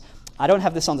Psalms. I don't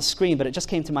have this on the screen, but it just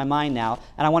came to my mind now,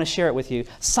 and I want to share it with you.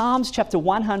 Psalms chapter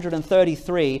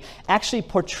 133 actually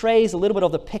portrays a little bit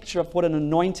of the picture of what an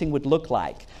anointing would look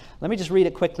like. Let me just read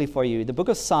it quickly for you. The book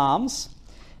of Psalms,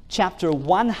 chapter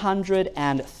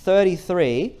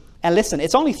 133. And listen,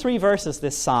 it's only 3 verses,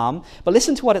 this psalm, but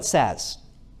listen to what it says.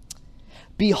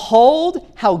 Behold,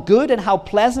 how good and how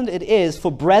pleasant it is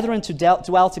for brethren to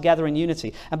dwell together in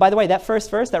unity. And by the way, that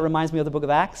first verse, that reminds me of the book of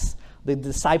Acts. The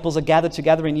disciples are gathered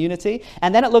together in unity.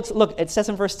 And then it says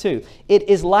in verse 2, it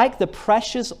is like the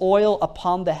precious oil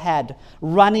upon the head,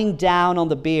 running down on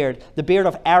the beard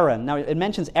of Aaron. Now, it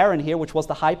mentions Aaron here, which was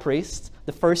the high priest,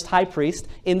 the first high priest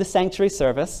in the sanctuary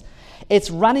service. It's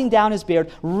running down his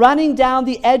beard, running down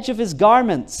the edge of his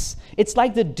garments. It's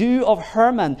like the dew of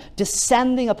Hermon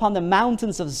descending upon the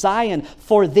mountains of Zion,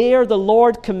 for there the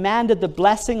Lord commanded the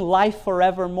blessing, life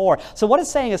forevermore. So what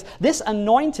it's saying is this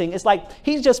anointing is like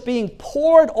he's just being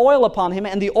poured oil upon him,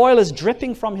 and the oil is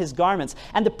dripping from his garments.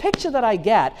 And the picture that I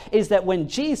get is that when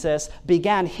Jesus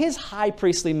began his high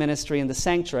priestly ministry in the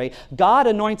sanctuary, God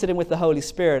anointed him with the Holy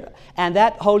Spirit, and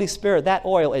that Holy Spirit, that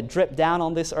oil, it dripped down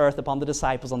on this earth upon the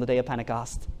disciples on the day of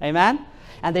Pentecost. Amen?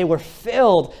 And they were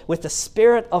filled with the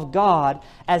Spirit of God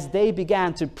as they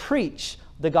began to preach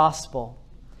the gospel.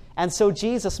 And so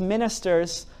Jesus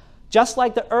ministers just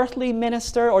like the earthly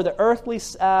minister or the earthly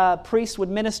priest would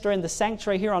minister in the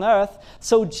sanctuary here on earth.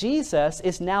 So Jesus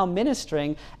is now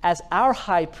ministering as our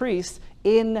high priest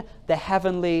in the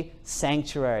heavenly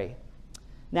sanctuary.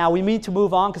 Now we need to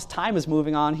move on because time is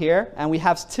moving on here. And we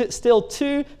have still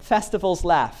 2 festivals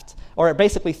left, or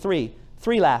basically 3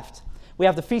 left. We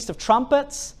have the Feast of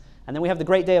Trumpets, and then we have the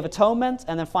Great Day of Atonement,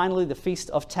 and then finally the Feast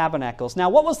of Tabernacles. Now,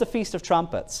 what was the Feast of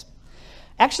Trumpets?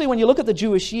 Actually, when you look at the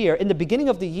Jewish year, in the beginning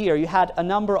of the year, you had a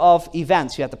number of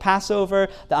events. You had the Passover,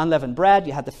 the unleavened bread,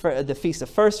 you had the Feast of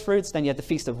First Fruits, then you had the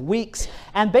Feast of Weeks.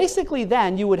 And basically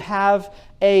then you would have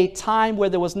a time where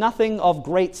there was nothing of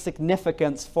great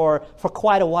significance for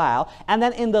quite a while. And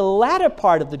then in the latter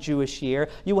part of the Jewish year,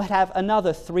 you would have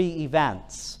another 3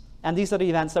 events. And these are the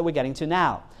events that we're getting to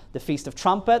now. The Feast of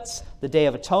Trumpets, the Day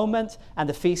of Atonement, and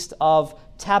the Feast of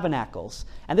Tabernacles.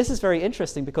 And this is very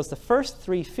interesting because the first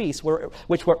 3 feasts,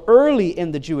 which were early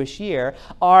in the Jewish year,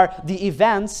 are the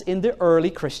events in the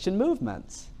early Christian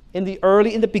movement. In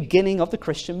the beginning of the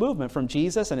Christian movement, from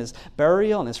Jesus and his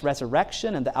burial and his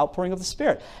resurrection and the outpouring of the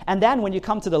Spirit. And then when you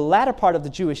come to the latter part of the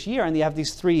Jewish year and you have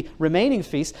these 3 remaining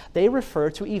feasts, they refer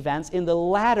to events in the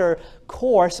latter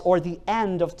course or the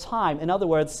end of time. In other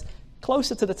words,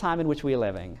 closer to the time in which we are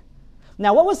living.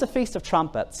 Now, what was the Feast of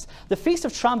Trumpets? The Feast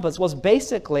of Trumpets was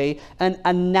basically an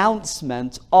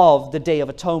announcement of the Day of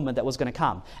Atonement that was going to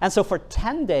come. And so for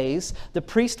 10 days, the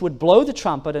priest would blow the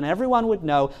trumpet and everyone would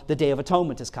know the Day of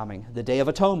Atonement is coming. The Day of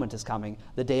Atonement is coming.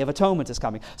 The Day of Atonement is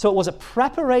coming. So it was a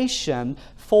preparation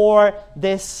for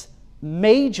this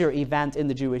major event in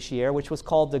the Jewish year, which was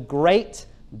called the Great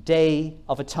Day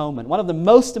of Atonement, one of the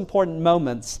most important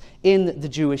moments in the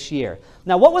Jewish year.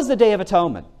 Now, what was the Day of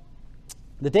Atonement?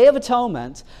 The Day of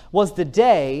Atonement was the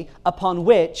day upon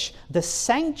which the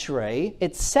sanctuary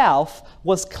itself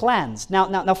was cleansed.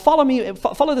 Now follow me,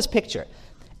 follow this picture.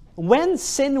 When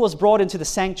sin was brought into the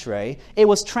sanctuary, it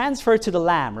was transferred to the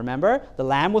lamb, remember? The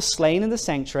lamb was slain in the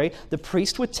sanctuary. The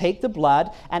priest would take the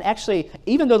blood, and actually,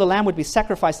 even though the lamb would be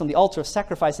sacrificed on the altar of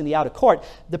sacrifice in the outer court,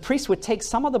 the priest would take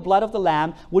some of the blood of the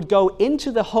lamb, would go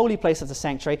into the holy place of the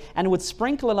sanctuary, and would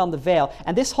sprinkle it on the veil.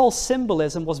 And this whole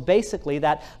symbolism was basically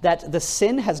that the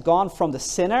sin has gone from the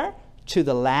sinner to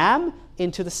the lamb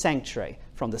into the sanctuary.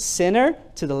 From the sinner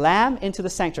to the lamb into the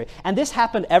sanctuary. And this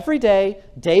happened every day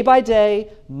by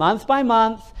day, month by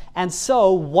month. And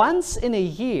so once in a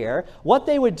year, what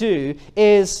they would do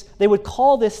is they would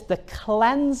call this the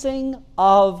cleansing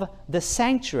of the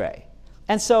sanctuary.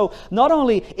 And so not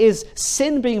only is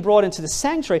sin being brought into the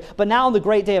sanctuary, but now on the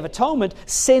great Day of Atonement,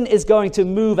 sin is going to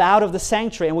move out of the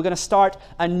sanctuary, and we're going to start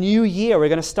a new year. We're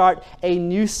going to start a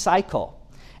new cycle.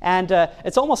 And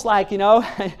it's almost like,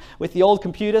 with the old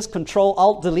computers,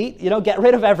 Control-Alt-Delete, get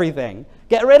rid of everything.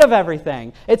 Get rid of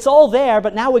everything. It's all there,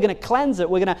 but now we're going to cleanse it.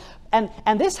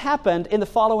 And this happened in the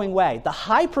following way. The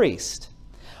high priest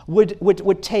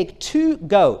would take 2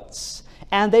 goats,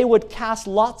 and they would cast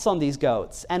lots on these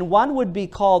goats. And one would be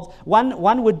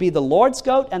the Lord's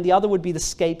goat, and the other would be the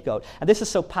scapegoat. And this is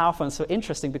so powerful and so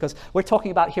interesting because we're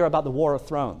talking about the War of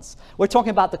Thrones. We're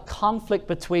talking about the conflict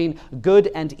between good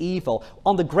and evil.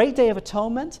 On the great Day of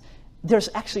Atonement, there's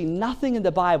actually nothing in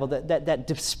the Bible that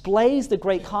displays the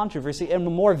great controversy in a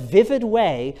more vivid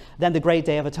way than the great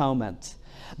Day of Atonement.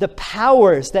 The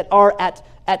powers that are at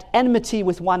enmity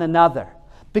with one another.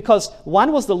 Because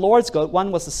one was the Lord's goat, one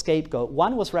was the scapegoat.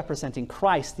 One was representing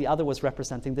Christ, the other was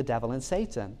representing the devil and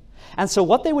Satan. And so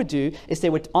what they would do is they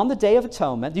would, on the Day of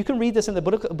Atonement, you can read this in the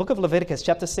book of Leviticus,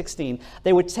 chapter 16,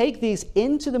 they would take these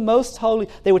into the most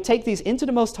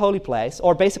holy place,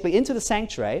 or basically into the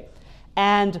sanctuary,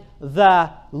 and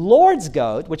the Lord's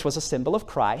goat, which was a symbol of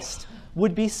Christ,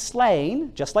 would be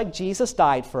slain, just like Jesus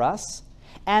died for us.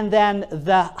 And then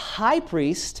the high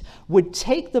priest would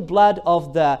take the blood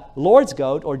of the Lord's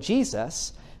goat, or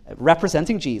Jesus,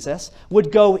 representing Jesus,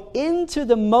 would go into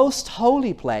the most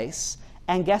holy place,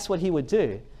 and guess what he would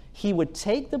do? He would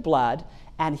take the blood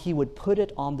and he would put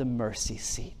it on the mercy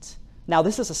seat. Now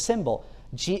this is a symbol.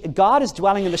 God is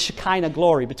dwelling in the Shekinah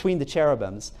glory between the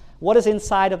cherubims. What is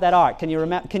inside of that ark? Can you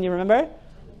remember?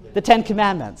 The 10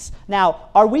 Commandments. Now,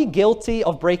 are we guilty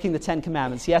of breaking the 10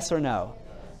 Commandments? Yes or no?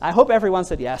 I hope everyone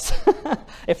said yes.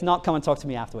 If not, come and talk to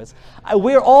me afterwards.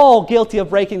 We're all guilty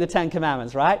of breaking the 10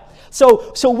 Commandments, right?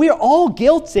 So we're all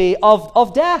guilty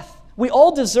of death. We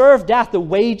all deserve death. The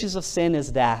wages of sin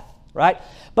is death, right?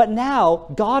 But now,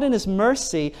 God in His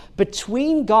mercy,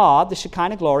 between God, the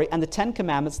Shekinah glory, and the 10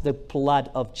 Commandments, the blood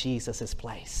of Jesus is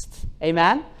placed.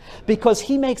 Amen? Because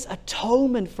He makes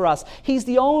atonement for us. He's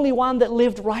the only one that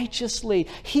lived righteously.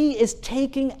 He is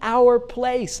taking our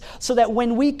place so that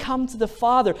when we come to the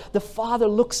Father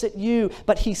looks at you,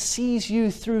 but He sees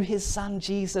you through His Son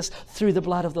Jesus, through the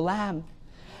blood of the Lamb.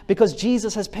 Because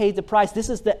Jesus has paid the price. This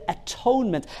is the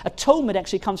atonement. Atonement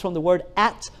actually comes from the word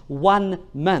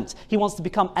at-one-ment. He wants to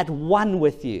become at one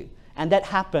with you. And that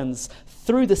happens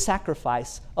through the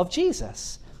sacrifice of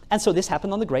Jesus. And so this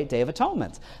happened on the great Day of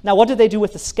Atonement. Now, what did they do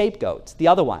with the scapegoat, the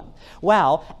other one?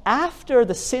 Well, after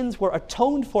the sins were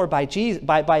atoned for by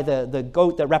the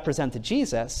goat that represented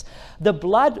Jesus, the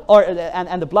blood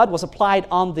and the blood was applied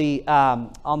on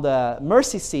the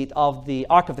mercy seat of the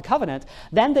Ark of the Covenant.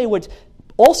 Then they would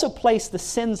also place the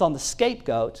sins on the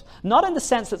scapegoat, not in the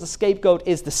sense that the scapegoat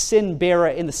is the sin bearer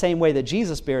in the same way that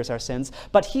Jesus bears our sins,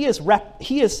 but he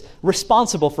is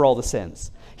responsible for all the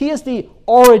sins. He is the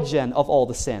origin of all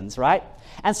the sins, right?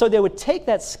 And so they would take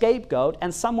that scapegoat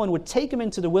and someone would take him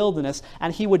into the wilderness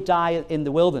and he would die in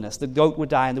the wilderness. The goat would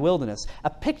die in the wilderness. A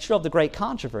picture of the great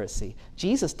controversy.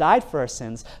 Jesus died for our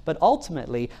sins, but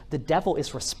ultimately the devil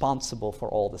is responsible for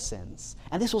all the sins.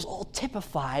 And this was all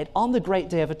typified on the great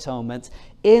Day of Atonement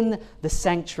in the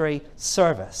sanctuary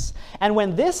service. And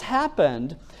when this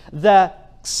happened, the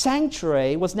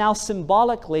sanctuary was now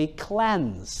symbolically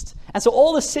cleansed. And so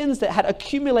all the sins that had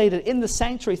accumulated in the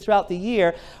sanctuary throughout the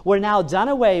year were now done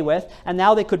away with, and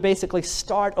now they could basically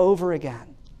start over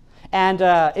again. And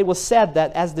it was said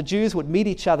that as the Jews would meet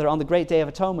each other on the great Day of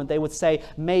Atonement, they would say,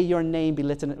 "May your name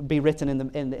be written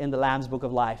in the Lamb's book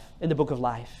of life, in the book of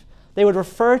life." They would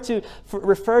refer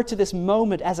to this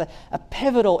moment as a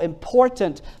pivotal,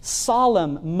 important,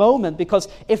 solemn moment, because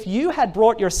if you had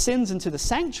brought your sins into the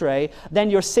sanctuary, then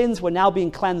your sins were now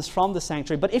being cleansed from the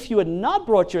sanctuary. But if you had not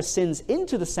brought your sins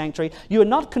into the sanctuary, you had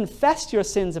not confessed your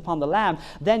sins upon the Lamb,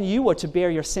 then you were to bear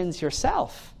your sins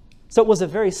yourself. So it was a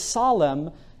very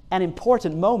solemn and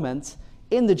important moment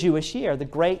in the Jewish year, the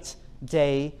great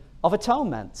Day of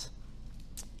Atonement.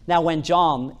 Now, when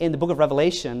John, in the book of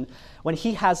Revelation, when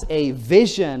he has a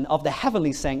vision of the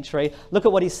heavenly sanctuary, look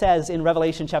at what he says in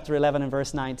Revelation chapter 11 and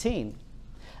verse 19.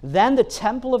 Then the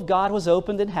temple of God was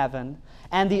opened in heaven,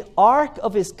 and the ark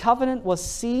of his covenant was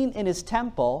seen in his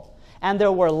temple, and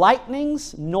there were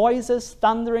lightnings, noises,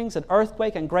 thunderings, an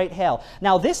earthquake, and great hail.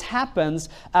 Now, this happens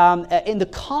in the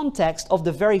context of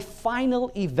the very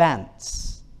final events.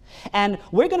 And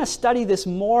we're going to study this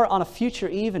more on a future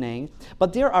evening,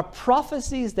 but there are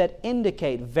prophecies that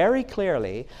indicate very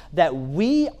clearly that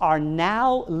we are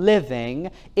now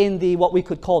living in what we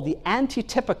could call the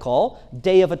antitypical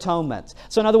Day of Atonement.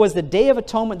 So in other words, the Day of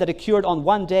Atonement that occurred on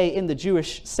one day in the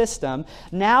Jewish system,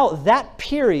 now that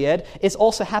period is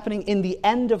also happening in the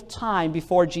end of time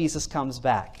before Jesus comes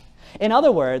back. In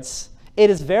other words, it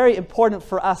is very important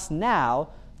for us now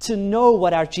to know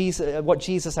what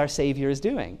Jesus, our Savior, is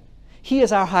doing. He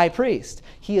is our high priest.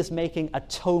 He is making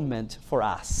atonement for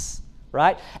us,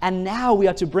 right? And now we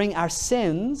are to bring our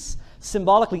sins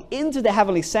symbolically into the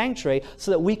heavenly sanctuary so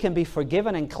that we can be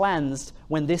forgiven and cleansed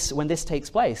when this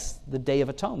takes place, the Day of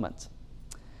Atonement.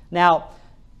 Now,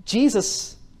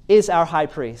 Jesus is our high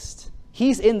priest.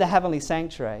 He's in the heavenly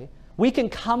sanctuary. We can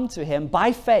come to him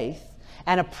by faith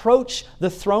and approach the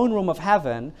throne room of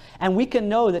heaven, and we can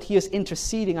know that he is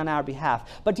interceding on our behalf.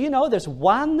 But do you know there's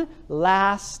one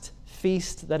last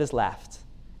feast that is left?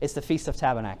 It's the Feast of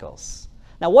Tabernacles.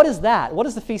 Now, what is that? What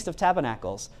is the Feast of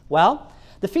Tabernacles? Well,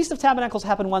 the Feast of Tabernacles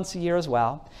happened once a year as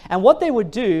well. And what they would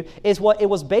do is it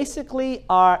was basically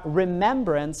our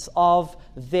remembrance of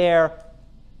their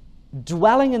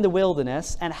dwelling in the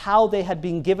wilderness and how they had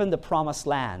been given the promised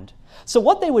land. So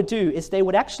what they would do is they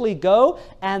would actually go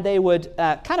and they would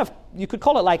you could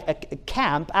call it like a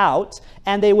camp out,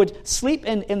 and they would sleep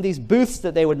in these booths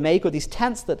that they would make, or these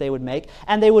tents that they would make,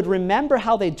 and they would remember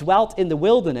how they dwelt in the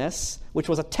wilderness, which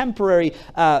was a temporary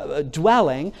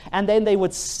dwelling, and then they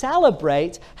would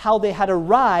celebrate how they had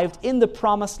arrived in the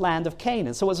promised land of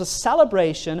Canaan. So it was a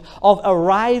celebration of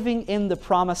arriving in the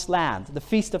promised land, the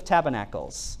Feast of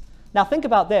Tabernacles. Now think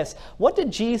about this. What did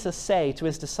Jesus say to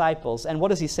his disciples, and what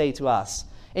does he say to us?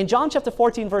 In John chapter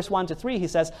 14, verse 1 to 3, he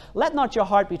says, "Let not your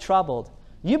heart be troubled.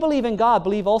 You believe in God,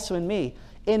 believe also in me.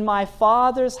 In my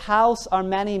Father's house are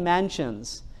many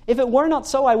mansions. If it were not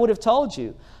so, I would have told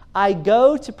you. I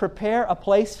go to prepare a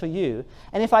place for you.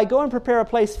 And if I go and prepare a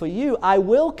place for you, I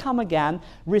will come again,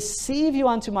 receive you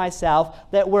unto myself,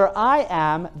 that where I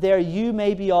am, there you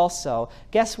may be also."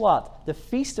 Guess what? The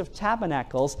Feast of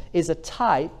Tabernacles is a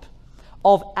type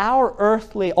of our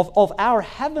of our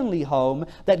heavenly home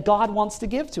that God wants to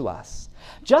give to us.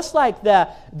 Just like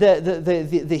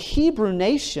the Hebrew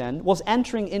nation was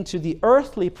entering into the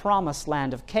earthly promised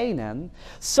land of Canaan,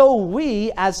 so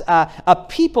we as a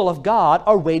people of God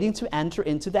are waiting to enter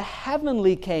into the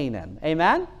heavenly Canaan.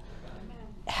 Amen?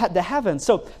 The heavens.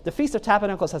 So the Feast of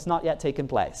Tabernacles has not yet taken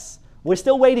place. We're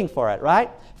still waiting for it, right?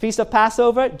 Feast of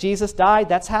Passover, Jesus died,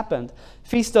 that's happened.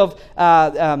 Feast of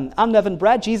unleavened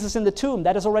bread, Jesus in the tomb,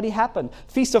 that has already happened.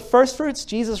 Feast of first fruits,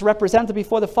 Jesus represented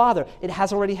before the Father, it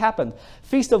has already happened.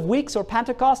 Feast of weeks or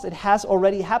Pentecost, it has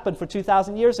already happened for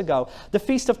 2,000 years ago. The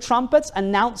Feast of trumpets,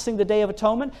 announcing the Day of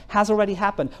Atonement, has already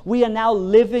happened. We are now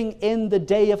living in the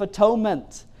Day of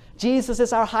Atonement. Jesus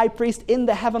is our high priest in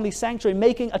the heavenly sanctuary,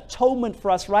 making atonement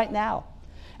for us right now.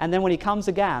 And then when he comes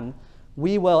again,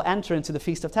 we will enter into the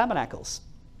Feast of Tabernacles.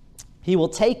 He will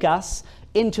take us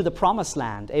into the promised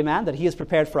land, amen, that he has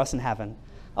prepared for us in heaven.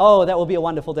 Oh, that will be a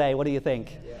wonderful day. What do you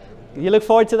think? Yeah. You look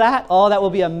forward to that? Oh, that will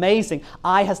be amazing.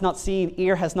 Eye has not seen,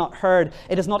 ear has not heard.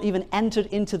 It has not even entered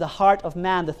into the heart of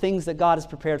man the things that God has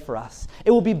prepared for us.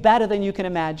 It will be better than you can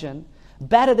imagine,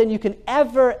 better than you can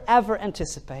ever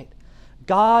anticipate.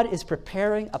 God is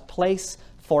preparing a place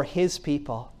for his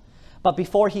people. But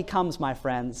before he comes, my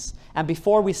friends, and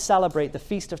before we celebrate the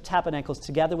Feast of Tabernacles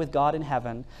together with God in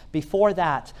heaven, before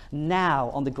that, now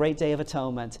on the great Day of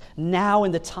Atonement, now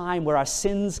in the time where our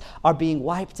sins are being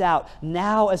wiped out,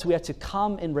 now as we are to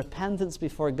come in repentance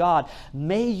before God,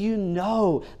 may you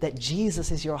know that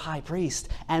Jesus is your high priest,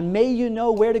 and may you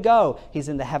know where to go. He's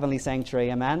in the heavenly sanctuary,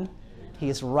 amen? He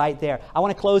is right there. I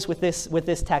want to close with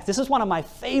this text. This is one of my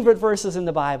favorite verses in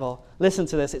the Bible. Listen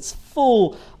to this. It's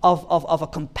full of a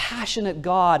compassionate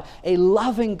God, a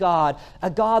loving God, a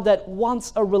God that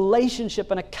wants a relationship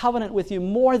and a covenant with you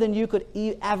more than you could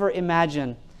ever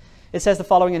imagine. It says the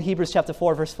following in Hebrews chapter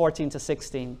 4, verse 14 to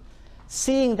 16.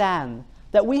 Seeing then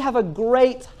that we have a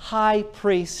great high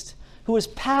priest who has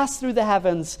passed through the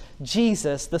heavens,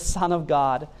 Jesus, the Son of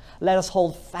God, let us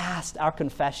hold fast our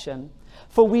confession.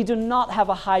 For we do not have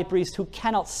a high priest who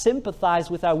cannot sympathize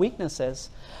with our weaknesses,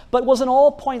 but was in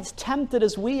all points tempted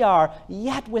as we are,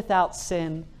 yet without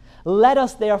sin. Let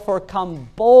us therefore come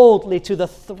boldly to the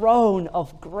throne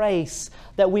of grace,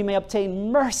 that we may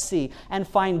obtain mercy and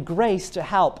find grace to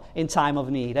help in time of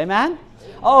need. Amen?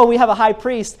 Oh, we have a high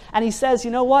priest, and he says,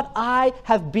 you know what? I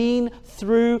have been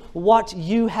through what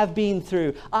you have been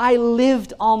through. I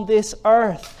lived on this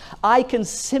earth. I can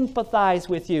sympathize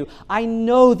with you. I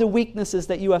know the weaknesses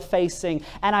that you are facing,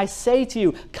 and I say to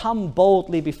you, come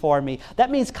boldly before me.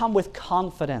 That means come with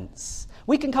confidence.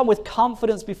 We can come with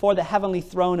confidence before the heavenly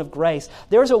throne of grace.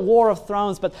 There's a war of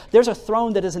thrones, but there's a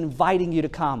throne that is inviting you to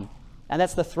come, and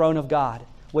that's the throne of God,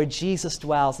 where Jesus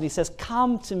dwells. And he says,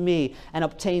 come to me and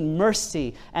obtain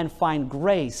mercy and find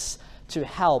grace to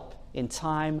help in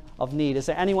time of need. Is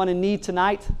there anyone in need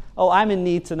tonight? Oh, I'm in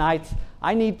need tonight.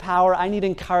 I need power. I need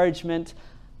encouragement.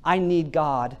 I need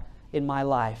God in my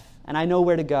life. And I know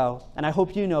where to go. And I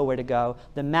hope you know where to go.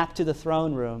 The map to the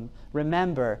throne room.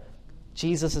 Remember,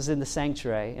 Jesus is in the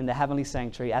sanctuary, in the heavenly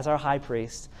sanctuary, as our high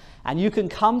priest. And you can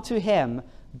come to him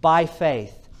by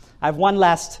faith. I have one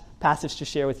last passage to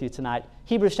share with you tonight.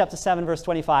 Hebrews chapter 7, verse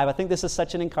 25. I think this is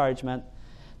such an encouragement.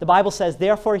 The Bible says,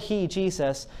 therefore he,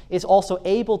 Jesus, is also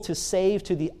able to save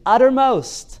to the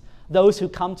uttermost those who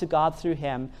come to God through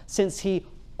him, since he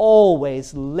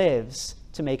always lives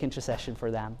to make intercession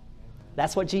for them.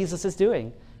 That's what Jesus is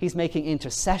doing. He's making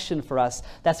intercession for us.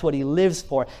 That's what he lives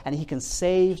for. And he can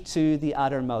save to the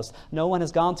uttermost. No one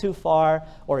has gone too far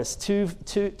or is too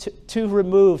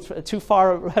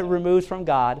far removed from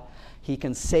God. He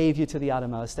can save you to the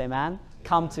uttermost. Amen?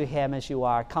 Come to him as you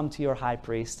are. Come to your high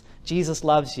priest. Jesus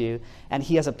loves you, and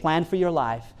he has a plan for your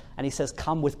life. And he says,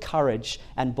 come with courage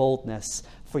and boldness,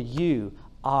 for you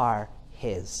are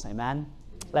his. Amen?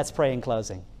 Let's pray in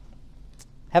closing.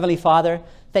 Heavenly Father,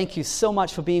 thank you so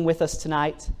much for being with us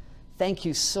tonight. Thank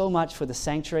you so much for the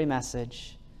sanctuary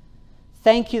message.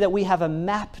 Thank you that we have a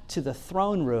map to the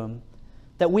throne room,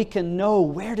 that we can know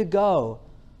where to go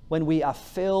when we are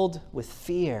filled with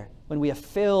fear, when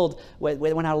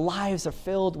our lives are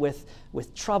filled with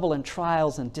trouble and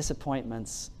trials and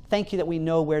disappointments. Thank you that we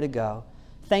know where to go.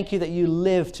 Thank you that you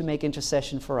live to make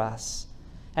intercession for us.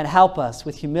 And help us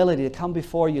with humility to come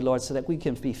before you, Lord, so that we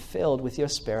can be filled with your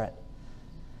Spirit.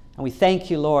 And we thank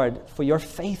you, Lord, for your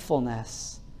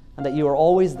faithfulness and that you are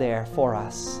always there for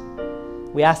us.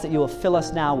 We ask that you will fill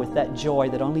us now with that joy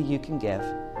that only you can give.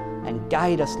 And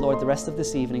guide us, Lord, the rest of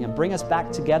this evening and bring us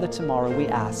back together tomorrow, we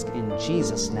ask in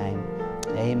Jesus' name.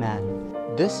 Amen.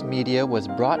 This media was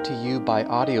brought to you by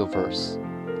Audioverse,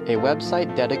 a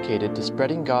website dedicated to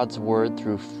spreading God's Word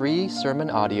through free sermon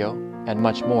audio and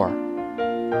much more.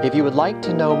 If you would like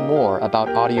to know more about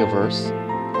Audioverse,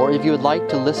 or if you would like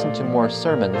to listen to more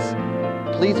sermons,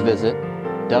 please visit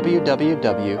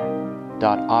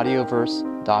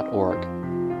www.audioverse.org.